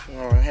Lachey.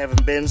 Or having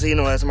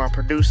Benzino as my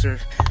producer.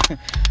 You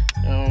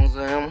know what I'm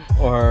saying?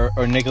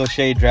 Or Nick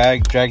Lachey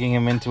dragging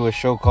him into a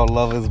show called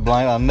Love is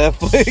Blind on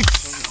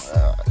Netflix.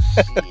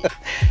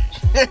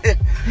 Shit.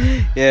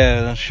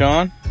 Yeah,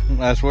 Sean,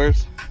 last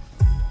words?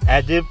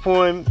 At this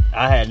point,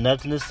 I had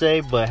nothing to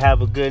say, but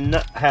have a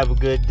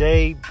good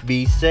day,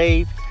 be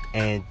safe,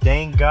 and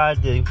thank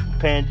God the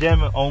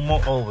pandemic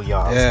almost over,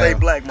 y'all. Yeah. Stay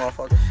black,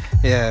 motherfucker.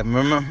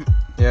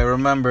 Yeah,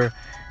 remember,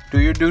 do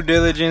your due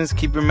diligence.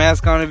 Keep your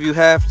mask on if you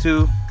have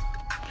to.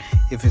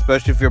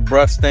 Especially if your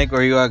breath stink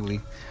or you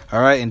ugly.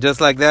 All right, and just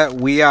like that,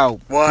 we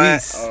out. What?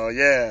 Peace. Oh,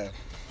 yeah.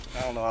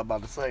 I don't know what I'm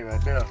about to say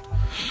right there.